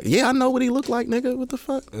 Yeah, I know what he looked like, nigga. What the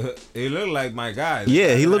fuck? He looked like my guy.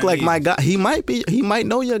 Yeah, he looked like my guy. He might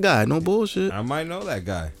know your guy. No bullshit. I might know that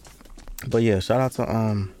guy. But yeah, shout out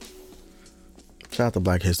to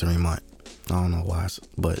Black History Month. I don't know why,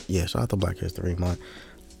 but yeah, shout out to Black History Month.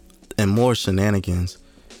 And more shenanigans.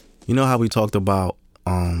 You know how we talked about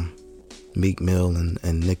Meek Mill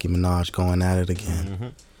and Nicki Minaj going at it again? Mm-hmm.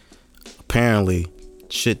 Apparently,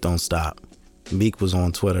 shit don't stop. Meek was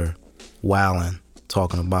on Twitter wilding,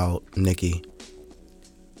 talking about Nicki,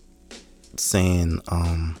 saying,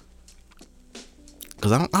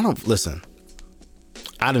 because I don't listen.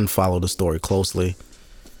 I didn't follow the story closely.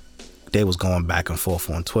 They was going back and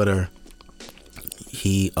forth on Twitter.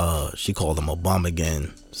 She called him a bum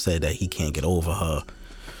again, said that he can't get over her.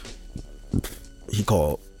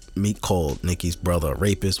 Meek called Nicki's brother a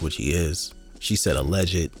rapist, which he is. She said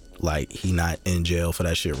alleged, like he not in jail for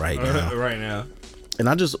that shit right now. Right now. And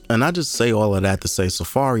I just say all of that to say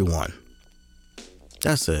Safari won.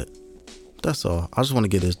 That's it. That's all. I just want to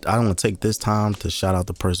get this. I don't want to take this time to shout out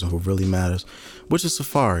the person who really matters, which is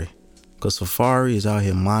Safari. Because Safari is out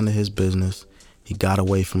here minding his business. He got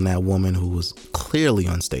away from that woman who was clearly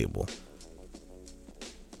unstable.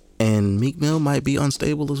 And Meek Mill might be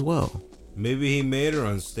unstable as well. Maybe he made her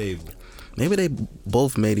unstable. Maybe they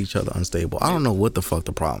both made each other unstable. I don't know what the fuck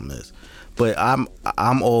the problem is. But I'm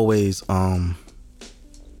always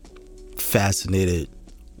fascinated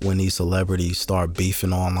when these celebrities start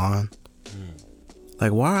beefing online.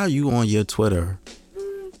 Like, why are you on your Twitter?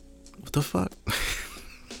 What the fuck?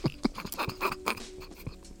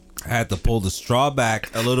 I had to pull the straw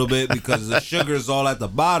back a little bit because the sugar's all at the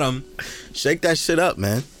bottom. Shake that shit up,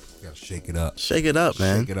 man. You gotta shake it up. Shake it up,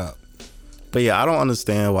 man. Shake it up. But yeah, I don't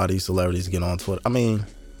understand why these celebrities get on Twitter. I mean,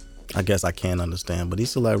 I guess I can understand, but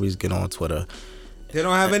these celebrities get on Twitter. They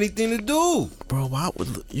don't have anything to do. Bro, why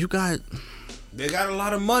would you got... They got a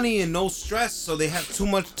lot of money and no stress, so they have too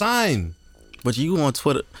much time. But you on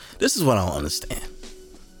Twitter... This is what I don't understand.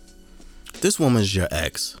 This woman's your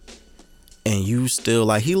ex. And you still,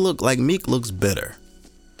 like, Meek looks bitter.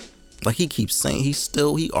 Like, he keeps saying,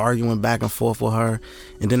 he arguing back and forth with her.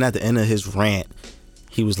 And then at the end of his rant,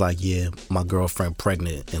 he was like, yeah, my girlfriend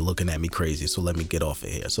pregnant and looking at me crazy, so let me get off of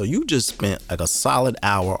here. So you just spent like a solid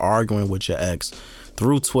hour arguing with your ex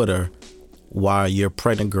through Twitter while your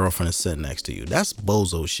pregnant girlfriend is sitting next to you. That's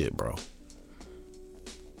bozo shit, bro.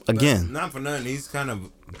 Again. Not for nothing.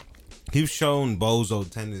 He's shown bozo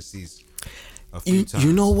tendencies a few times.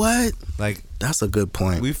 You know what? Like, that's a good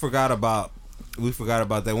point. We forgot about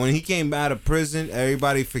that. When he came out of prison,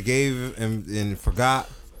 everybody forgave him and forgot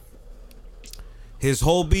his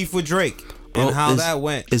whole beef with Drake and how that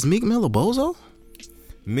went. Is Meek Mill a bozo?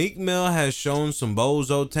 Meek Mill has shown some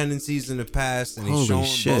bozo tendencies in the past, and he's showing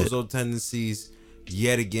bozo tendencies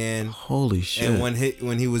yet again. Holy shit! And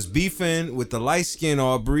when he was beefing with the light skin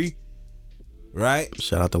Aubrey, right?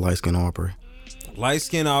 Shout out to light skin Aubrey. Light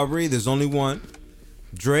skin Aubrey. There's only one.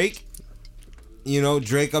 Drake.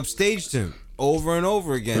 Drake upstaged him over and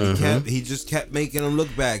over again. Mm-hmm. He just kept making him look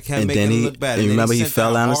bad. And remember he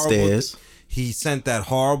fell down the stairs. He sent that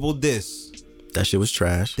horrible diss. That shit was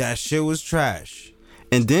trash.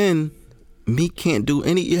 And then Meek can't do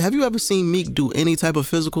any. Have you ever seen Meek do any type of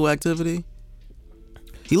physical activity?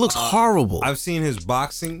 He looks horrible. I've seen his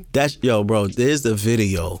boxing. Bro. There's the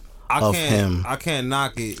video of him. I can't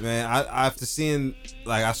knock it, man. After seeing,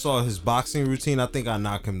 I saw his boxing routine. I think I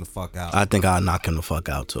knock him the fuck out. I think I'll knock him the fuck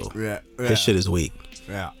out too. Yeah. His shit is weak.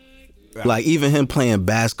 Yeah. Like even him playing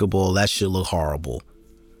basketball, that shit look horrible.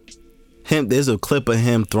 There's a clip of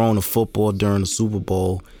him throwing a football during the Super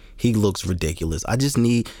Bowl. He looks ridiculous. I just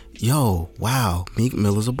need, wow, Meek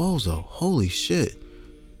Mill is a bozo. Holy shit.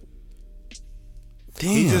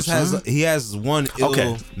 Damn, he has one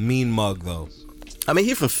mean mug though. I mean,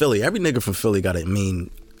 he from Philly. Every nigga from Philly got a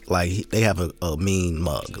mean, they have a mean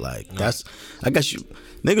mug. I guess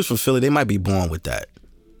niggas from Philly, they might be born with that.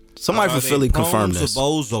 Somebody from Philly confirmed this.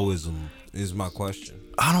 Bozoism is my question.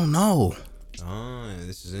 I don't know. Oh,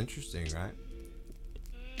 this is interesting, right?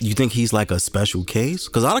 You think he's like a special case?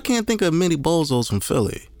 Because I can't think of many bozos from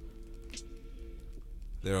Philly.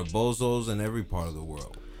 There are bozos in every part of the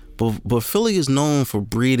world. But Philly is known for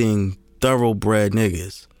breeding thoroughbred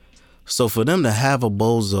niggas. So for them to have a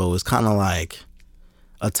bozo is kind of like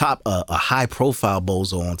a high profile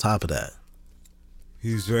bozo on top of that.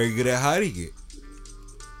 He's very good at hiding it.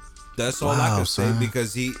 That's all I can say,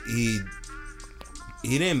 because he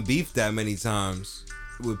didn't beef that many times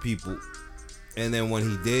with people. And then when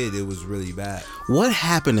he did, it was really bad. What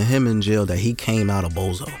happened to him in jail that he came out a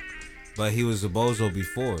bozo? But he was a bozo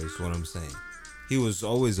before, is what I'm saying. He was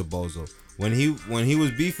always a bozo. When he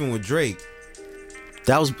was beefing with Drake.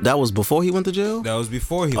 That was before he went to jail? That was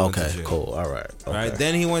before he went to jail. Okay, cool. All right. Okay. Right.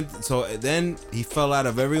 Then he fell out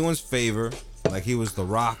of everyone's favor. Like he was The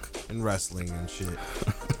Rock in wrestling and shit.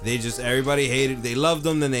 Everybody hated. They loved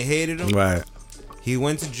him, then they hated him. Right. He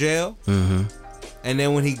went to jail. Mm-hmm. And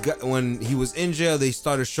then when he was in jail, they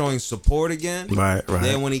started showing support again. Right.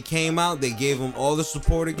 Then when he came out, they gave him all the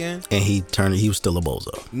support again. And he was still a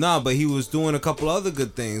bozo. Nah, but he was doing a couple other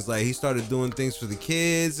good things. Like he started doing things for the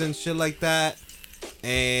kids and shit like that.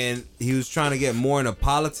 And he was trying to get more into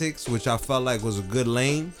politics, which I felt like was a good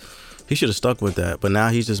lane. He should have stuck with that, but now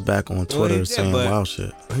he's just back on Twitter saying wild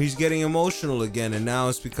shit. He's getting emotional again, and now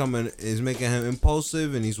it's making him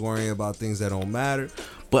impulsive, and he's worrying about things that don't matter.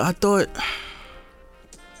 But I thought,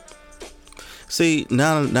 see,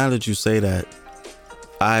 now that you say that,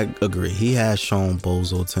 I agree. He has shown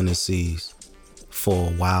bozo tendencies for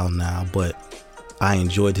a while now, but I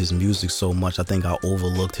enjoyed his music so much, I think I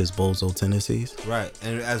overlooked his bozo tendencies. Right,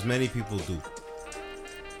 and as many people do.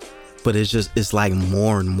 But it's like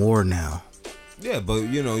more and more now. Yeah, but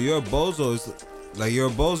you're a bozo. It's like you're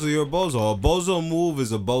a bozo. A bozo move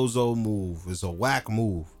is a bozo move. It's a whack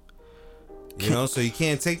move. So you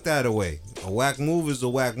can't take that away. A whack move is a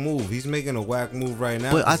whack move. He's making a whack move right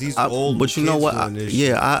now. But he's old. But you know what?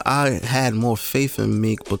 I had more faith in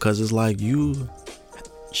Meek because it's like you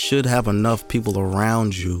should have enough people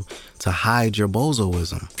around you to hide your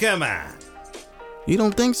bozoism. Come on. You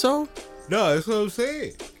don't think so? No, that's what I'm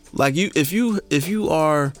saying. Like if you're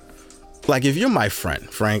my friend,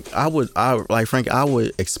 Frank, I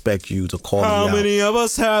would expect you to call me out. How many of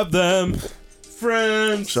us have them?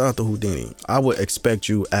 Friends. Shout out to Houdini. I would expect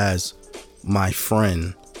you as my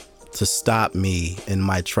friend to stop me in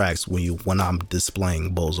my tracks when I'm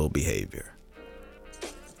displaying bozo behavior.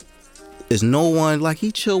 Is no one like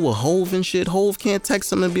he chill with Hove and shit? Hove can't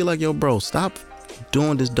text him and be like, yo, bro, stop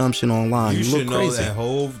doing this dumb shit online. You should look crazy. Know that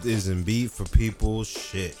Hove isn't beat for people's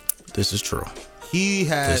shit. This is true. He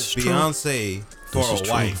has Beyonce for a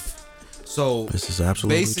wife. So this is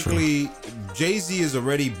absolutely basically true. Jay-Z is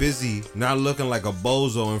already busy not looking like a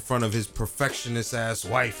bozo in front of his perfectionist ass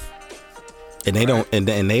wife. And they don't and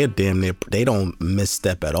they damn near they don't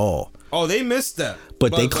misstep at all. Oh, they misstep.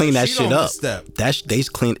 But they clean that shit up. They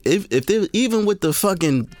clean if they even with the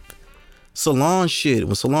fucking Solange shit,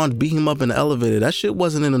 when Solange beat him up in the elevator, that shit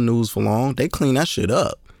wasn't in the news for long. They clean that shit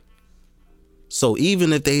up. So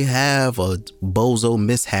even if they have a bozo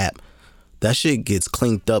mishap, that shit gets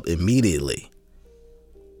cleaned up immediately.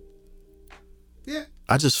 Yeah.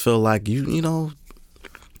 I just feel like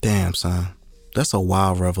damn son, that's a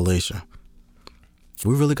wild revelation.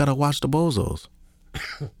 We really gotta watch the bozos.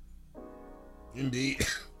 Indeed.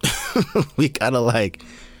 We gotta like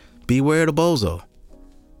beware the bozo.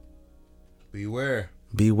 Beware.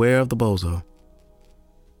 Beware of the bozo.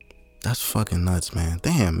 That's fucking nuts, man.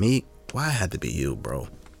 Damn, Meek. Why it had to be you, bro?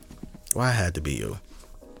 Why it had to be you?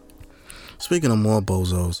 Speaking of more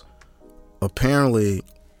bozos, apparently,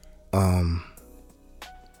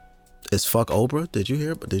 it's fuck Oprah. Did you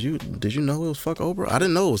hear? Did you know it was fuck Oprah? I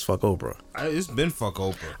didn't know it was fuck Oprah. It's been fuck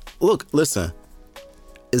Oprah. Look, listen.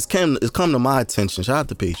 It's come to my attention. Shout out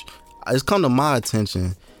to Peach. It's come to my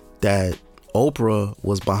attention that Oprah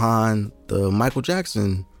was behind the Michael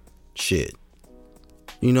Jackson shit.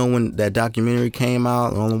 You know, when that documentary came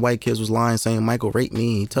out and all the white kids was lying saying Michael raped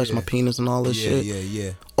me, he touched my penis and all this shit.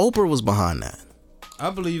 Yeah. Oprah was behind that.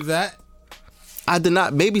 I believe that. I did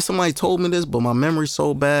not. Maybe somebody told me this, but my memory's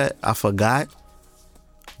so bad I forgot.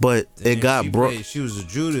 But it got She was a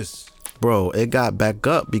Judas. Bro, it got back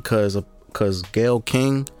up because Gayle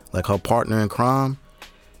King, like her partner in crime,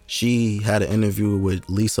 she had an interview with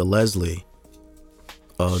Lisa Leslie.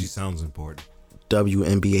 She sounds important.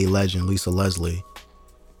 WNBA legend Lisa Leslie.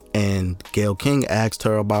 And Gayle King asked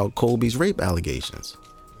her about Kobe's rape allegations.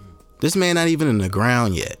 This man not even in the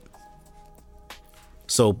ground yet.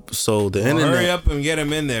 So the internet, hurry up and get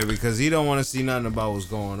him in there because he don't want to see nothing about what's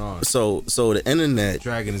going on. So the internet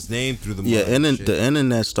dragging his name through the mud. Yeah, and the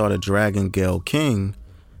internet started dragging Gayle King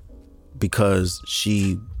because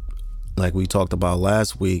she, like we talked about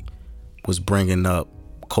last week, was bringing up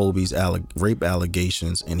Kobe's rape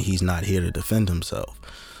allegations, and he's not here to defend himself.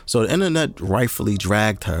 So the internet rightfully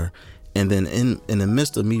dragged her, and then in the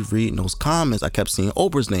midst of me reading those comments, I kept seeing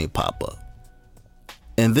Oprah's name pop up.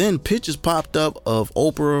 And then pictures popped up of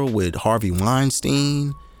Oprah with Harvey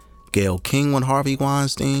Weinstein, Gayle King with Harvey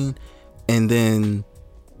Weinstein, and then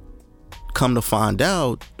come to find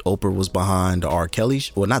out, Oprah was behind the R. Kelly,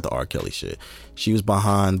 well, not the R. Kelly shit. She was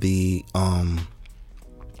behind the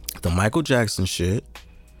Michael Jackson shit.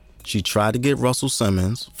 She tried to get Russell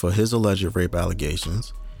Simmons for his alleged rape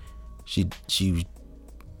allegations.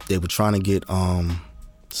 They were trying to get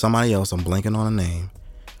somebody else. I'm blanking on a name,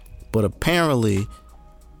 but apparently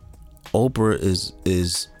Oprah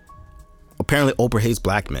Oprah hates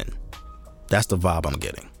black men. That's the vibe I'm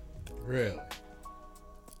getting. Really?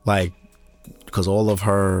 Like, because all of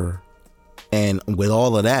her, and with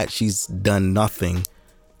all of that, she's done nothing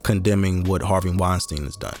condemning what Harvey Weinstein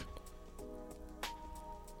has done.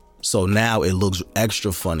 So now it looks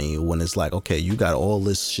extra funny when it's like, okay, you got all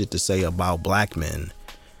this shit to say about black men,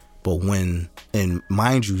 but and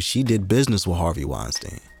mind you, she did business with Harvey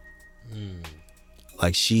Weinstein.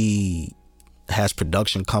 Like, she has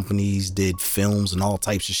production companies, did films and all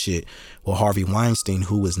types of shit with Harvey Weinstein,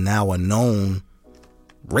 who is now a known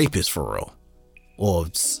rapist for real, or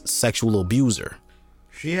sexual abuser.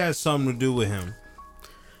 She has something to do with him.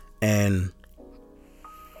 And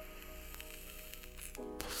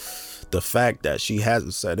the fact that she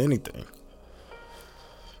hasn't said anything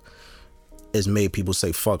has made people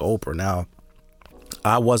say fuck Oprah. Now,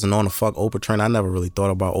 I wasn't on the fuck Oprah train. I never really thought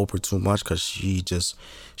about Oprah too much because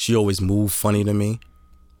she always moved funny to me.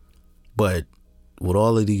 But with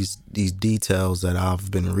all of these details that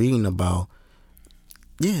I've been reading about,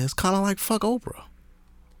 yeah, it's kind of like fuck Oprah.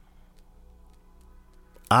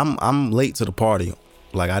 I'm late to the party.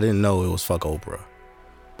 Like, I didn't know it was fuck Oprah.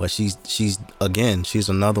 But she's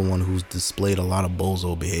another one who's displayed a lot of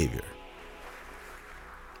bozo behavior.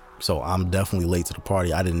 So I'm definitely late to the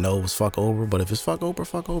party. I didn't know it was fuck Oprah, but if it's fuck Oprah,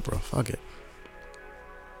 fuck Oprah. Fuck it.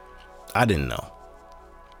 I didn't know.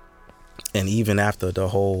 And even after the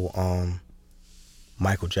whole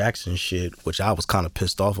Michael Jackson shit, which I was kind of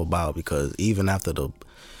pissed off about, because even after the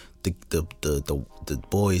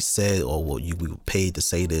boys said, "Oh, well, we were paid to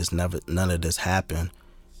say this," none of this happened.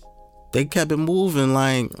 They kept it moving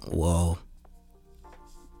like, well,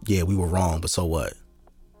 yeah, we were wrong, but so what?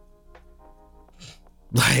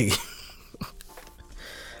 Like,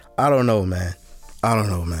 I don't know, man.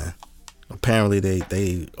 Apparently they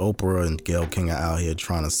Oprah and Gayle King are out here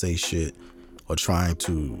trying to say shit or trying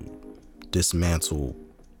to dismantle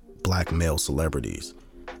black male celebrities.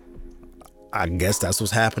 I guess that's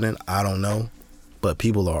what's happening. I don't know. But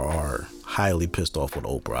people are highly pissed off with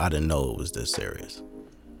Oprah. I didn't know it was this serious.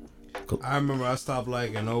 I remember I stopped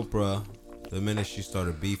liking Oprah the minute she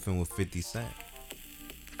started beefing with 50 Cent.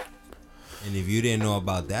 And if you didn't know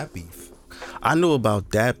about that beef. I knew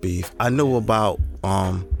about that beef. I knew about,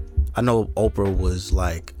 I know Oprah was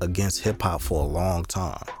like against hip hop for a long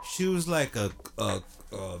time. She was like a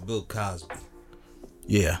Bill Cosby.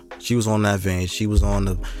 Yeah, she was on that vein. She was on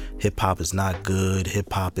the hip hop is not good.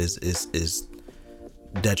 Hip hop is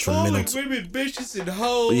detrimental. Calling women bitches and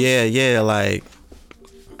hoes. Yeah, like,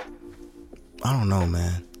 I don't know,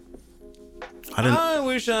 man. I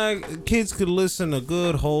wish kids could listen to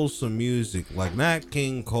good, wholesome music like Nat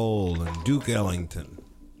King Cole and Duke Ellington.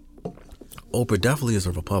 Oprah definitely is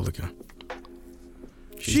a Republican.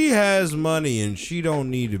 She has money and she don't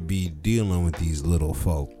need to be dealing with these little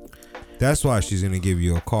folk. That's why she's gonna give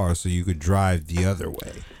you a car so you could drive the other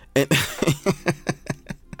way.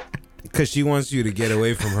 Because she wants you to get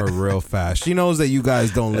away from her real fast. She knows that you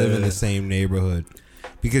guys don't live in the same neighborhood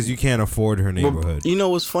because you can't afford her neighborhood. You know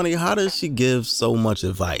what's funny? How does she give so much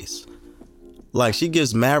advice? Like, she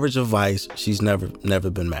gives marriage advice. She's never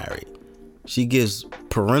been married. She gives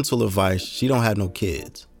parental advice. She don't have no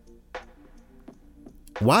kids.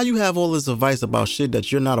 Why you have all this advice about shit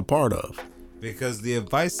that you're not a part of? Because the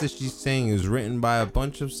advice that she's saying is written by a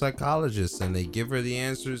bunch of psychologists, and they give her the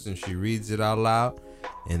answers and she reads it out loud,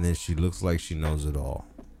 and then she looks like she knows it all.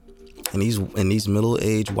 And these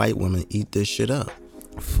middle-aged white women eat this shit up.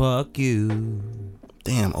 Fuck you.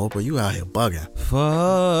 Damn, Oprah, you out here bugging.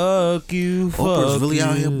 Fuck you. Oprah's really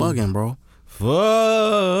out here bugging, bro.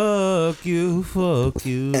 Fuck you. Fuck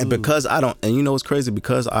you. And because I don't, and you know what's crazy?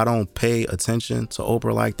 Because I don't pay attention to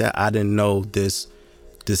Oprah like that, I didn't know this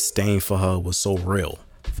disdain for her was so real.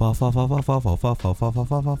 Fuck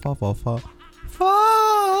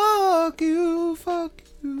you. Fuck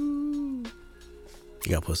you.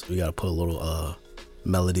 You gotta put a little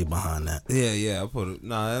melody behind that. Yeah. I put it.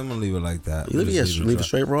 Nah, I'm gonna leave it like that. Leave it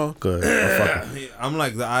straight raw. Good. I'm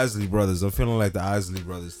like the Isley Brothers. I'm feeling like the Isley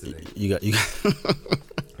Brothers today. You got.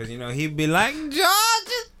 Cause you know he'd be like Georgia.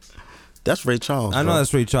 That's Ray Charles. I know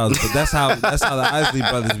that's Ray Charles, but that's how the Isley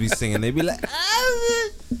Brothers be singing. They be like,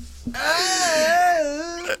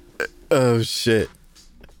 oh shit.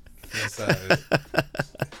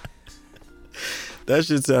 That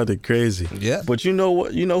shit sounded crazy. Yeah. But you know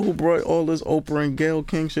what? You know who brought all this Oprah and Gayle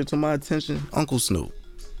King shit to my attention? Uncle Snoop.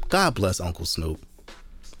 God bless Uncle Snoop.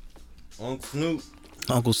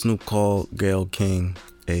 Uncle Snoop called Gayle King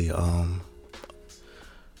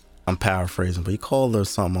I'm paraphrasing, but he called her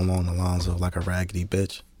something along the lines of like a raggedy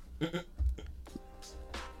bitch.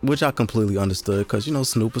 Which I completely understood because, you know,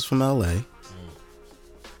 Snoop is from LA.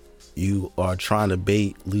 You are trying to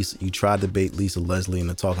bait Lisa. You tried to bait Lisa Leslie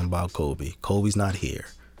into talking about Kobe. Kobe's not here.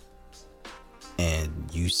 And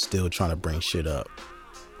you still trying to bring shit up.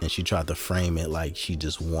 And she tried to frame it like she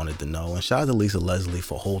just wanted to know. And shout out to Lisa Leslie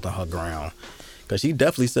for holding her ground. Because she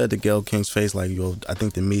definitely said to Gayle King's face, like, yo, I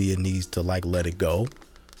think the media needs to, like, let it go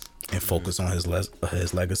and focus on his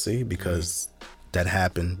legacy because that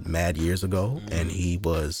happened mad years ago and he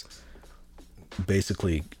was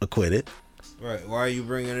basically acquitted. Right. Why are you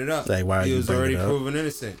bringing it up? Like, why are he you was bringing already it up? proven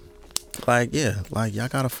innocent. Like, yeah, like y'all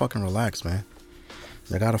gotta fucking relax, man.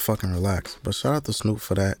 Y'all gotta fucking relax. But shout out to Snoop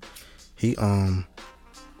for that.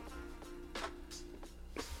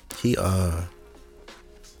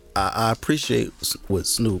 I appreciate what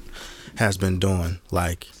Snoop has been doing.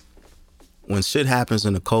 Like, when shit happens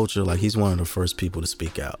in the culture, like, he's one of the first people to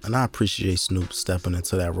speak out. And I appreciate Snoop stepping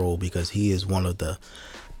into that role because he is one of the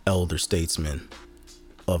elder statesmen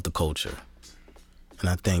of the culture. And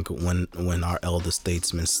I think when our elder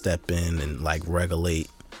statesmen step in and, like, regulate.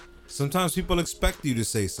 Sometimes people expect you to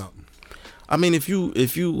say something. I mean, if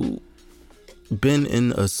you been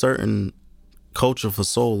in a certain culture for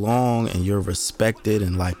so long and you're respected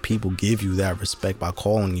and, like, people give you that respect by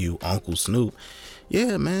calling you Uncle Snoop,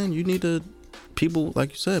 yeah, man, you need to, people, like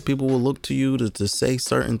you said, people will look to you to say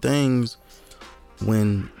certain things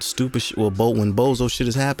when stupid shit, when bozo shit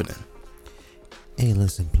is happening. Hey,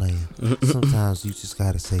 listen, player. Sometimes you just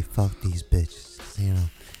gotta say, fuck these bitches. You know,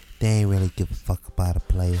 they ain't really give a fuck about a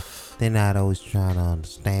player. They're not always trying to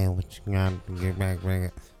understand what you got to get back.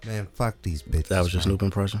 Man, fuck these bitches. That was your Snoop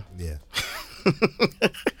impression? Yeah.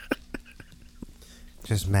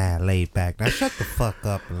 Just mad laid back. Now shut the fuck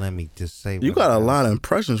up and let me just say. You got a lot of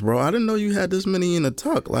impressions, bro. I didn't know you had this many in the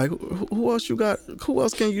tuck. Like, who else you got? Who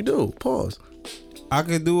else can you do? Pause. I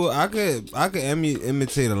could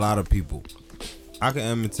imitate a lot of people.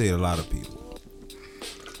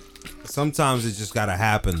 Sometimes it just gotta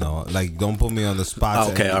happen though. Like, don't put me on the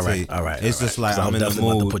spot. Okay, all right. It's just like I'm in the definitely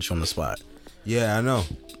about mood. to put you on the spot. Yeah, I know.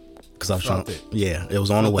 Because I was trying. It. Yeah, it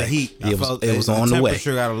was on the way. The heat. It was on the way.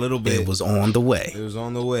 Temperature got a little bit. It was on the way. It was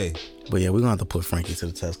on the way. But yeah, we're gonna have to put Frankie to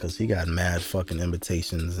the test because he got mad fucking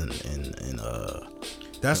imitations and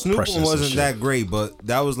that Snoop one wasn't that great, but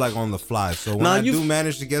that was like on the fly. So when I do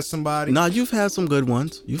manage to get somebody, you've had some good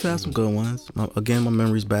ones. Some good ones. Again, my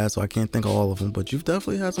memory's bad, so I can't think of all of them. But you've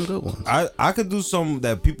definitely had some good ones. I could do some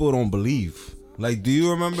that people don't believe. Like, do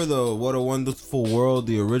you remember the What a Wonderful World,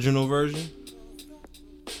 the original version?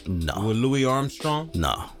 No. With Louis Armstrong?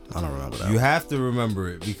 No, I don't remember that. You have to remember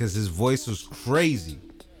it because his voice was crazy.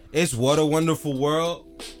 It's What a Wonderful World,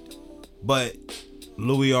 but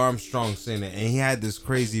Louis Armstrong singing it, and he had this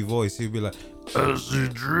crazy voice. He'd be like, "As he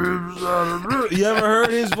drips out of." You ever heard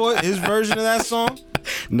his voice, his version of that song?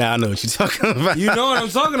 Now I know what you're talking about. You know what I'm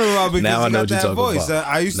talking about because Now I he know got what you're that talking voice. about.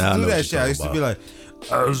 I used to Now I do know that what shit. you're I used to talking be like,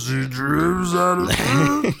 "As he drips out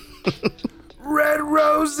of red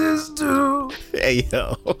roses too. Hey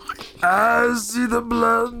yo, I see the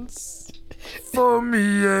bloods for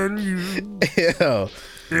me and you." yo.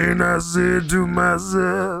 And I said to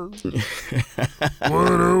myself,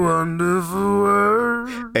 what a wonderful world.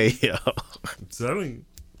 Hey yo. I'm telling you.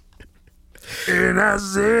 And I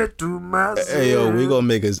said to myself, Hey yo, we gonna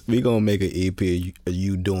make an EP of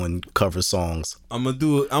you doing cover songs. I'm gonna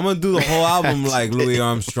do the whole album like Louis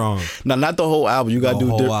Armstrong. No, not the whole album. You gotta The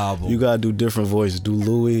do whole album. You gotta do different voices. Do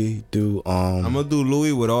Louis. Do I'm gonna do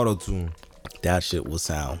Louis with auto-tune. That shit will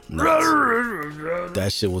sound nuts.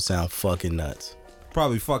 That shit will sound fucking nuts.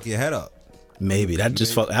 Probably fuck your head up. Maybe that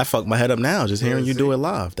just I fucked my head up now just hearing you do it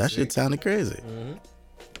live. That shit sounded crazy. Mm-hmm.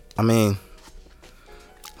 I mean,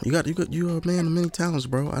 you are a man of many talents,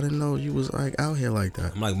 bro. I didn't know you was like out here like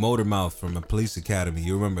that. I'm like Motormouth from the Police Academy.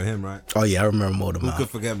 You remember him, right? Oh yeah, I remember Who Motormouth. could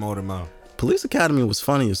forget Motormouth? Police Academy was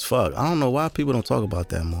funny as fuck. I don't know why people don't talk about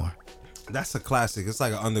that more. That's a classic. It's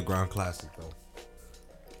like an underground classic though.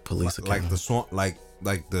 Police Academy. Like the swan, like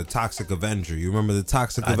the Toxic Avenger. You remember the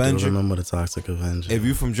Toxic I Avenger? do remember the Toxic Avenger. If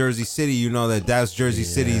you from Jersey City, you know that's Jersey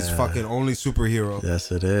City's fucking only superhero.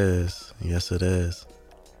 Yes, it is. Yes, it is.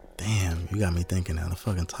 Damn, you got me thinking now. The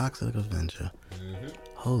fucking Toxic Avenger. Mm-hmm.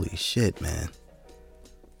 Holy shit, man.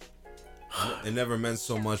 It never meant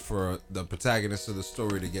so much for the protagonist of the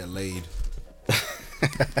story to get laid.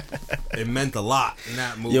 It meant a lot in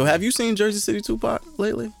that movie. Yo, have you seen Jersey City Tupac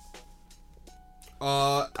lately?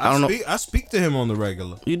 I don't know. I speak to him on the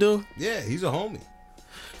regular. You do? Yeah, he's a homie.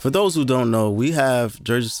 For those who don't know, we have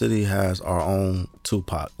Jersey City has our own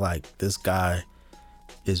Tupac. Like, this guy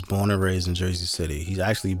is born and raised in Jersey City. He's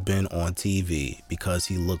actually been on TV because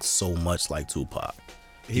he looks so much like Tupac.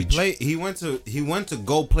 He went to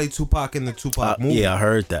go play Tupac in the Tupac movie. Yeah, I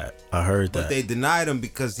heard that. But they denied him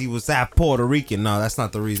because he was half Puerto Rican. No, that's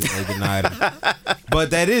not the reason they denied him.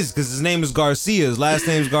 But that is because his name is Garcia. His last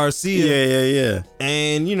name's Garcia. Yeah.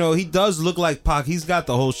 And, you know, he does look like Pac. He's got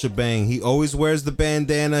the whole shebang. He always wears the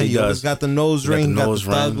bandana. He always got the nose ring. He got the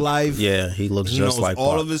Thug Life. Yeah, he looks just like Pac.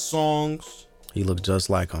 All of his songs. He looked just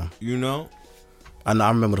like him. You know? I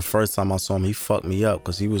remember the first time I saw him, he fucked me up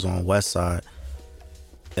because he was on West Side.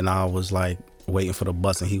 And I was like waiting for the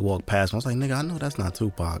bus and he walked past me. I was like, nigga, I know that's not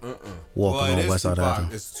Tupac. Walking on West Side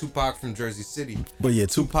Avenue. It's Tupac from Jersey City. But yeah,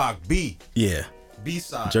 Tupac B. Yeah.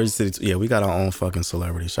 B-side. Jersey City. Yeah, we got our own fucking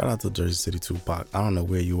celebrity. Shout out to Jersey City Tupac. I don't know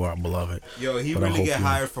where you are, beloved. Yo, he really get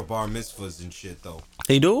hired for bar mitzvahs and shit, though.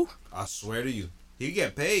 He do? I swear to you. He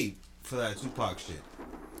get paid for that Tupac shit.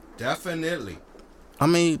 Definitely. I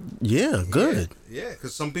mean, yeah, good. Yeah,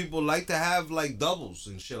 because some people like to have, like, doubles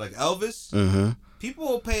and shit. Like Elvis. Mm-hmm. People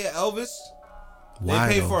will pay Elvis. Why,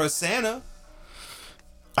 they pay though? for a Santa.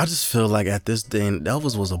 I just feel like at this day,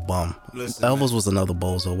 Elvis was a bum. Listen, Elvis man. was another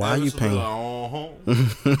bozo. Why are you paying?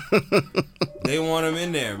 They want him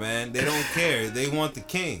in there, man. They don't care. They want the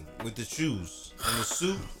king with the shoes and the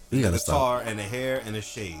suit, You the gotta guitar, and the hair and the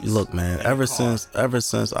shades. Look, man. and Ever the car.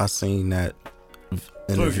 since I seen that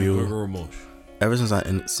interview, ever since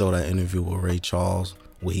I saw that interview with Ray Charles,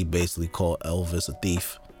 where he basically called Elvis a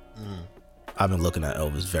thief, I've been looking at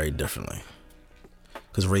Elvis very differently.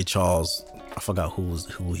 Because Ray Charles, I forgot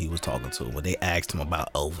who he was talking to, but they asked him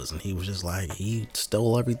about Elvis, and he was just like, he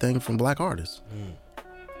stole everything from black artists.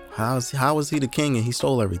 How is he the king and he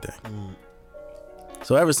stole everything?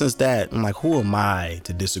 So ever since that, I'm like, who am I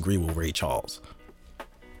to disagree with Ray Charles?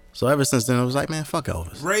 So ever since then, I was like, man, fuck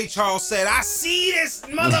Elvis. Ray Charles said, I see this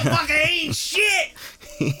motherfucker ain't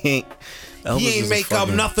shit. Elvis He is ain't a make up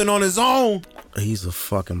fucking- nothing on his own. He's a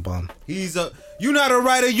fucking bum. You not a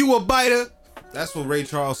writer, you a biter. That's what Ray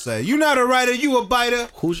Charles said. You not a writer, you a biter.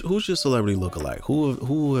 Who's your celebrity lookalike?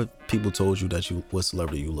 Who have people told you that what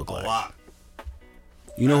celebrity you look like? A lot.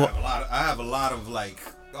 You know I have a lot of like,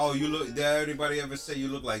 oh, you look. Did anybody ever say you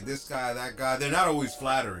look like this guy, that guy? They're not always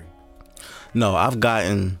flattering. No, I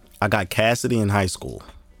got Cassidy in high school,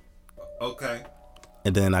 Okay.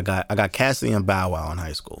 and then I got Cassidy and Bow Wow in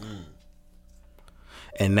high school,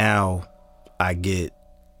 and now I get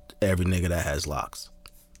every nigga that has locks.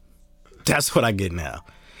 That's what I get now.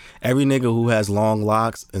 Every nigga who has long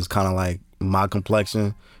locks is kind of like my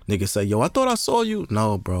complexion. Niggas say, yo, I thought I saw you.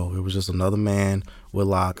 No, bro. It was just another man with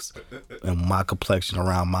locks and my complexion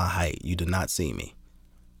around my height. You did not see me.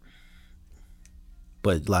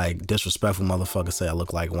 But like disrespectful motherfuckers say I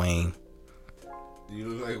look like Wayne. You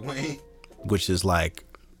look like Wayne? which is like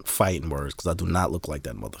fighting words because I do not look like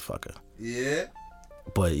that motherfucker. Yeah.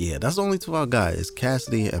 But yeah, that's the only two I got. It's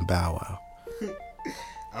Cassidy and Bow Wow.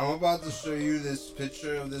 I'm about to show you this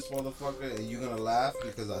picture of this motherfucker, and you're gonna laugh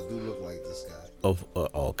because I do look like this guy. Oh,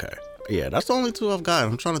 okay. Yeah, that's the only two I've got.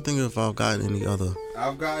 I'm trying to think if I've got any other.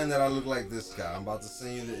 I've gotten that I look like this guy. I'm about to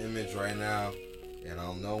send you the image right now, and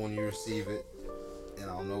I'll know when you receive it, and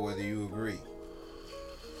I'll know whether you agree.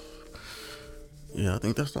 Yeah, I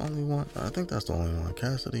think that's the only one.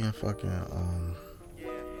 Cassidy and fucking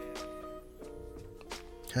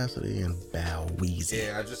Cassidy and Bow Weezy.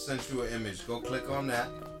 Yeah, I just sent you an image. Go click on that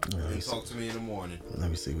and talk to me in the morning. Let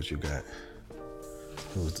me see what you got.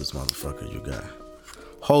 Who's this motherfucker you got?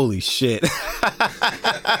 Holy shit.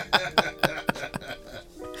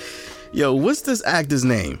 Yo, what's this actor's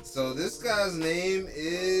name? So this guy's name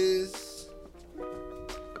is...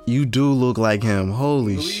 You do look like him.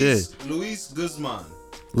 Holy shit. Luis Guzman.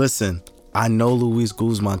 Listen, I know Luis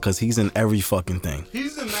Guzman because he's in every fucking thing.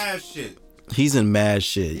 He's in mad shit. He's in mad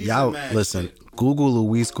shit. Y'all, listen, shit. Google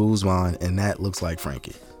Luis Guzman and that looks like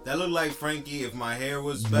Frankie. That looked like Frankie if my hair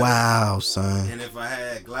was better. Wow, son. And if I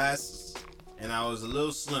had glasses and I was a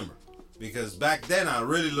little slimmer. Because back then I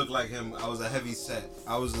really looked like him. I was a heavy set.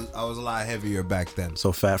 I was a lot heavier back then.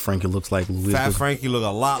 So Fat Frankie looks like Luis Fat Guzman. Frankie look a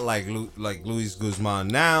lot like Luis Guzman.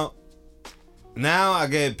 Now I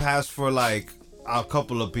get passed for like a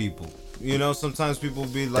couple of people. You know, sometimes people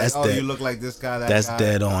be like, That's "Oh, dead. you look like this guy, that That's guy."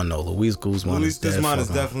 dead on though. Luis Guzman Luis is dead. Guzman is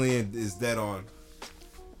fucking- definitely is dead on.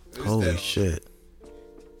 It's Holy dead on. shit.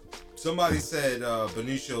 Somebody said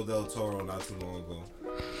Benicio del Toro not too long ago.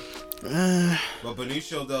 But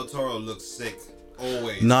Benicio del Toro looks sick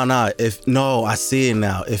always. No, I see it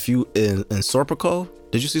now. If you in Serpico,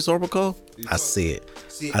 did you see Serpico? I see it.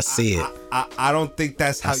 I see it. I don't think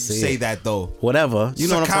that's how you see say it. that though. Whatever. You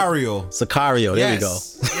know what I'm Sicario. Sicario. There we go.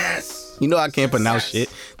 Yes. You know I can't pronounce shit.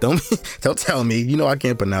 Don't tell me. You know I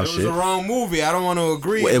can't pronounce It was shit. the wrong movie. I don't want to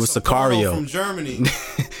agree. Well, it was It's a porno Sicario. from Germany.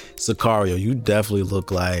 Sicario. You definitely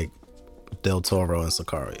look like Del Toro and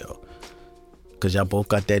Sicario. Cause y'all both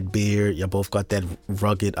got that beard. Y'all both got that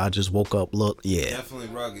rugged. I just woke up look. Yeah. Definitely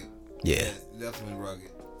rugged. Yeah. Definitely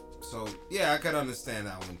rugged. So yeah, I could understand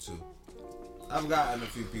that one too. I've gotten a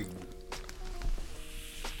few people.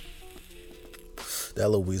 That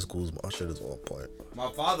Luis Guzman shit is on point. My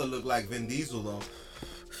father looked like Vin Diesel though.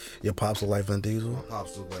 Your pops look like Vin Diesel? My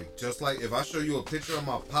pops look like, just like if I show you a picture of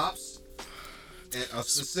my pops, and a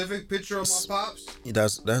specific picture of my pops.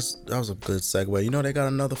 That was a good segue. You know they got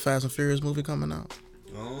another Fast and Furious movie coming out.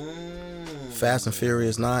 Oh. Fast and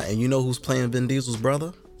Furious 9, and you know who's playing Vin Diesel's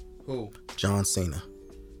brother? Who? John Cena.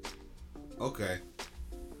 Okay.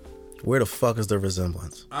 Where the fuck is the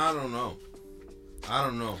resemblance? I don't know.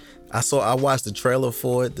 I watched the trailer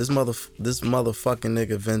for it. This motherfucking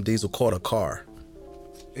nigga Vin Diesel caught a car.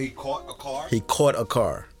 He caught a car? He caught a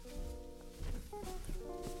car.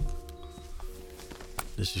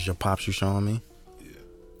 This is your pops you showing me? Yeah.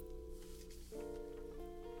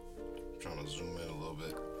 Trying to zoom in a little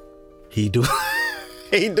bit. He do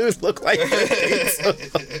look like Vin Diesel.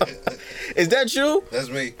 Is that you? That's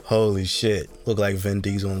me. Holy shit. Look like Vin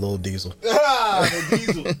Diesel and Lil Diesel. Ah, the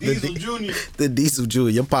Diesel. Diesel Jr. The Diesel Jr.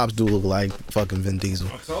 Your pops do look like fucking Vin Diesel.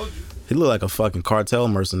 I told you. He look like a fucking cartel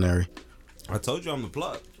mercenary. I told you I'm the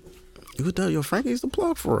plug. You could tell your Frankie's the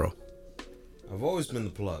plug for real. I've always been the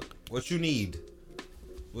plug. What you need,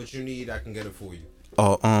 I can get it for you.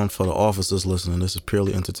 Oh, for the officers listening, this is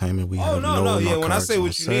purely entertainment. We have no yeah. When I narcotics say on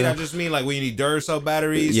what you need, I sale. just mean like when you need Duracell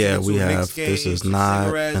batteries. Yeah, some we have. mixed This is games, not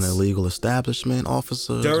cigarettes, an illegal establishment,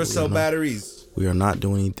 officers. Duracell batteries. We are not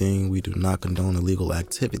doing anything. We do not condone illegal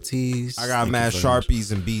activities. I got Thank mad you very much.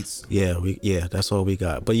 Sharpies and Beats. Yeah, that's all we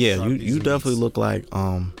got. But yeah, Sharpies you and definitely Beats. look like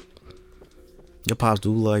your pops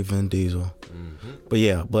do look like Vin Diesel. Mm-hmm. But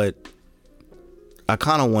yeah, I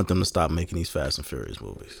kind of want them to stop making these Fast and Furious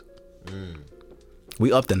movies.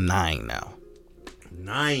 We up to 9 now.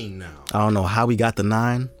 9 now. I don't know how we got to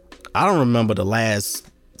 9. I don't remember the last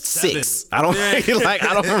 6. 7. I don't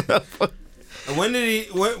I don't remember.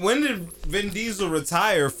 When did Vin Diesel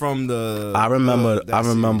retire from the? I remember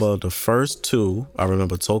series? the first 2. I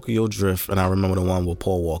remember Tokyo Drift, and I remember the one where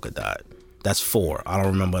Paul Walker died. That's 4. I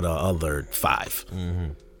don't remember the other 5. Mm-hmm.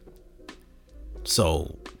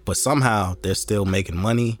 So, but somehow they're still making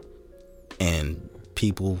money, and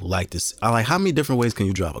people like this. I like, how many different ways can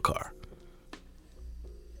you drive a car?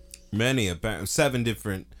 Many, apparently 7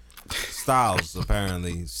 different styles.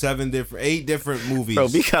 Apparently 8 different movies. Bro,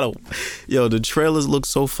 we gotta. Yo, the trailers look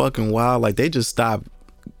so fucking wild. Like they just stopped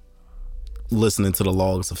listening to the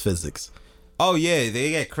laws of physics. Oh yeah,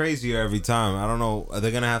 they get crazier every time. I don't know.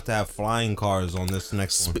 They're gonna have to have flying cars on this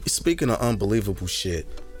next one. Speaking of unbelievable shit,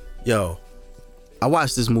 yo, I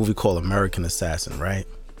watched this movie called American Assassin, right?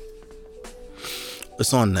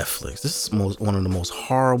 It's on Netflix. This is one of the most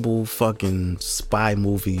horrible fucking spy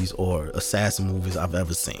movies or assassin movies I've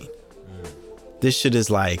ever seen. This shit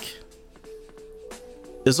is like,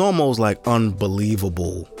 it's almost like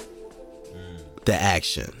unbelievable, the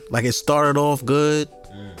action. Like it started off good,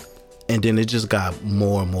 and then it just got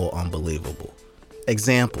more and more unbelievable.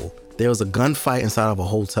 Example, there was a gunfight inside of a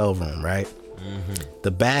hotel room, right?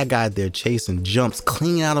 The bad guy they're chasing jumps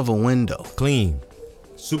clean out of a window. Clean.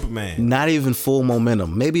 Superman. Not even full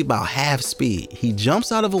momentum, maybe about half speed. He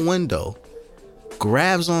jumps out of a window,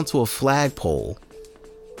 grabs onto a flagpole.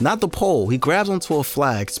 Not the pole, he grabs onto a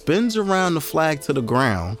flag, spins around the flag to the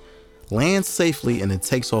ground, lands safely, and then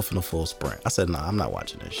takes off in a full sprint. I said, nah, I'm not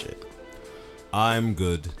watching this shit. I'm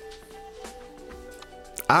good.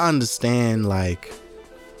 I understand, like,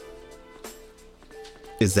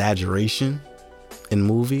 exaggeration in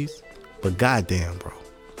movies, but goddamn, bro.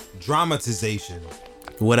 Dramatization.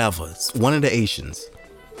 Whatever. It's one of the Asians.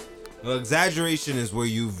 Well, exaggeration is where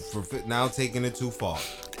you've now taken it too far.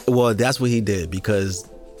 Well, that's what he did, because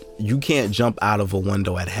you can't jump out of a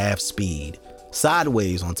window at half speed,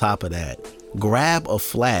 sideways on top of that, grab a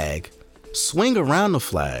flag, swing around the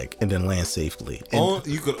flag, and then land safely. And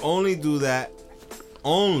You could only do that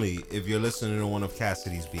only if you're listening to one of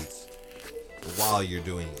Cassidy's beats while you're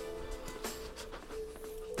doing it.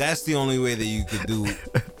 That's the only way that you could do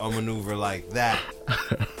a maneuver like that.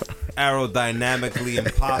 Aerodynamically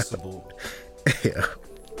impossible. yeah.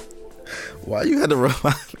 Why you had to remind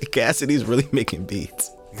me Cassidy's really making beats?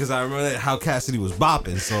 Because I remember how Cassidy was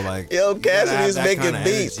bopping, so like, Yo, you gotta have Cassidy's that making kinda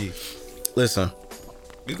beats. energy. Listen,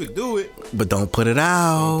 You could do it. but don't put it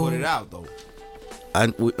out. Don't put it out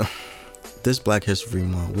though. This Black History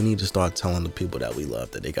Month, we need to start telling the people that we love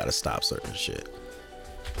that they gotta stop certain shit.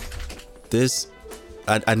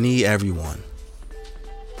 I need everyone.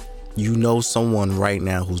 You know someone right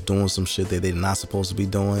now who's doing some shit that they're not supposed to be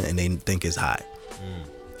doing and they think is high.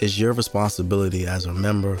 It's your responsibility as a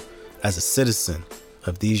member, as a citizen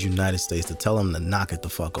of these United States, to tell them to knock it the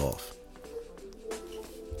fuck off.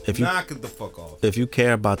 Knock it the fuck off. If you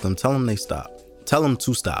care about them, tell them they stop. Tell them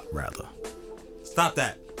to stop, rather. Stop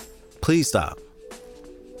that. Please stop.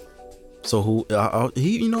 So who?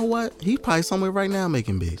 He? You know what? He probably somewhere right now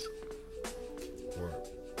making beats.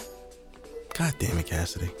 God damn it,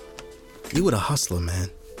 Cassidy. You were the hustler, man.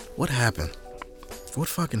 What happened? What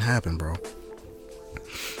fucking happened, bro?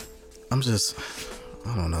 I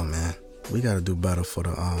don't know, man. We gotta do better for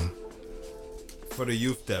the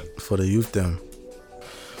youth them. For the youth them.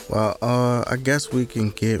 Well, I guess we can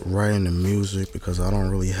get right into music because I don't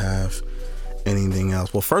really have anything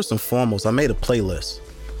else. Well, first and foremost, I made a playlist.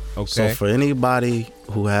 Okay. So for anybody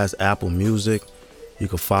who has Apple Music, you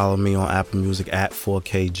can follow me on Apple Music at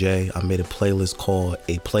 4KJ. I made a playlist called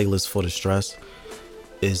A Playlist for the Stress.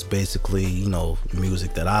 It's basically,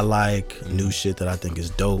 music that I like, new shit that I think is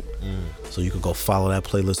dope. So you could go follow that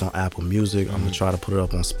playlist on Apple Music. I'm going to try to put it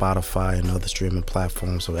up on Spotify and other streaming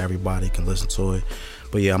platforms so everybody can listen to it.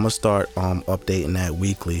 But yeah, I'm going to start updating that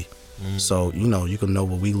weekly. So, you can know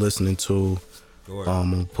what we listening to. Sure. I'm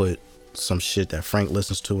going to put some shit that Frank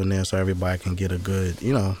listens to in there so everybody can get a good,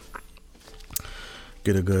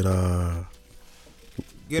 get a good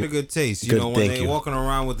taste. Good, When thank they're you. walking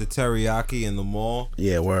around with the teriyaki in the mall,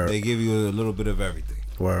 yeah, word. they give you a little bit of everything.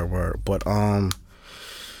 Word. But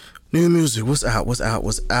new music, what's out?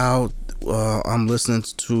 I'm listening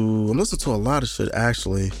to a lot of shit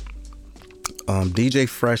actually. DJ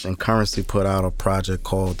Fresh and Currency put out a project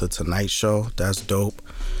called The Tonight Show. That's dope.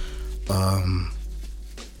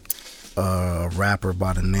 A rapper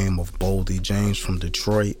by the name of Boldy James from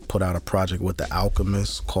Detroit put out a project with The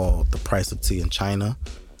Alchemist called The Price of Tea in China.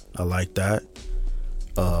 I like that.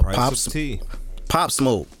 Price of tea. Pop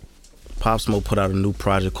Smoke put out a new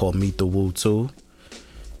project called Meet the Woo 2.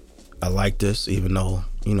 I like this, even though,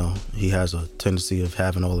 he has a tendency of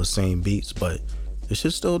having all the same beats, but this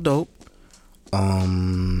shit's still dope.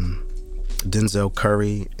 Denzel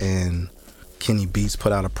Curry and Kenny Beats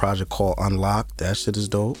put out a project called Unlocked. That shit is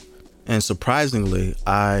dope. And surprisingly,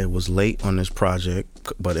 I was late on this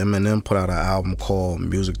project, but Eminem put out an album called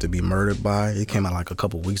Music to Be Murdered By. It came out like a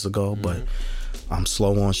couple weeks ago, but I'm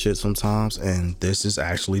slow on shit sometimes, and this is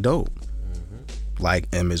actually dope. Like,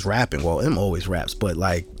 M is rapping. Well, M always raps, but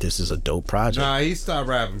like, this is a dope project. Nah, he stopped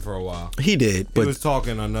rapping for a while. He did, but He was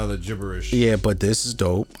talking another gibberish. yeah, but this is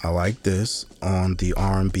dope. I like this. On the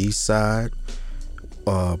R&B side,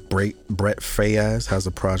 Brett Fayez has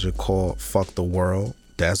a project called Fuck the World.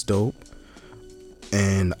 That's dope.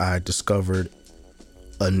 and I discovered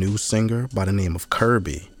a new singer by the name of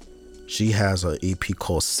Kirby. She has an EP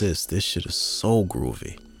called Sis. This shit is so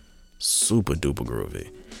groovy. Super duper groovy.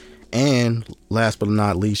 And last but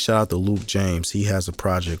not least, shout out to Luke James. He has a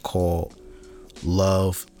project called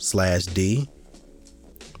Love/D.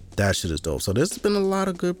 That shit is dope. So there's been a lot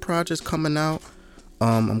of good projects coming out.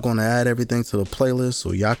 I'm going to add everything to the playlist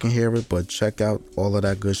so y'all can hear it, but check out all of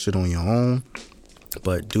that good shit on your own.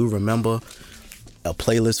 But do remember, a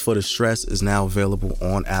playlist for the stress is now available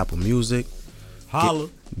on Apple Music. Holla.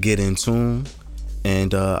 Get in tune.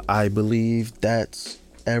 And I believe that's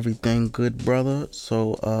everything, good brother.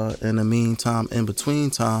 So in the meantime, in between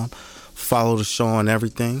time, follow the show on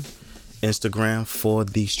everything. Instagram for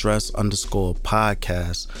the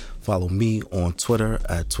stress_podcast. Follow me on Twitter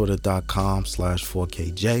at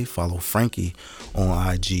twitter.com/4kj. Follow Frankie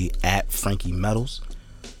on IG at Frankie Metals.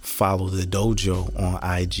 Follow the dojo on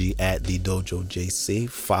IG at the dojo JC.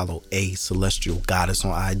 Follow A Celestial Goddess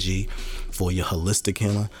on IG for your holistic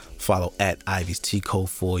healing. Follow at Ivy's Tico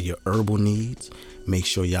for your herbal needs. Make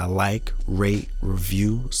sure y'all like, rate,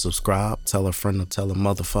 review, subscribe, tell a friend to tell a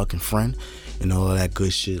motherfucking friend, and all of that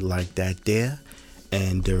good shit like that there.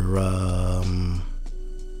 And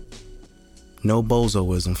no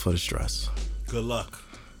bozoism for the stress. Good luck.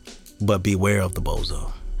 But beware of the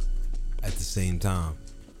bozo. At the same time.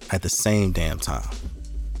 At the same damn time.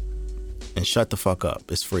 And shut the fuck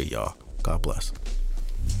up. It's free, y'all. God bless.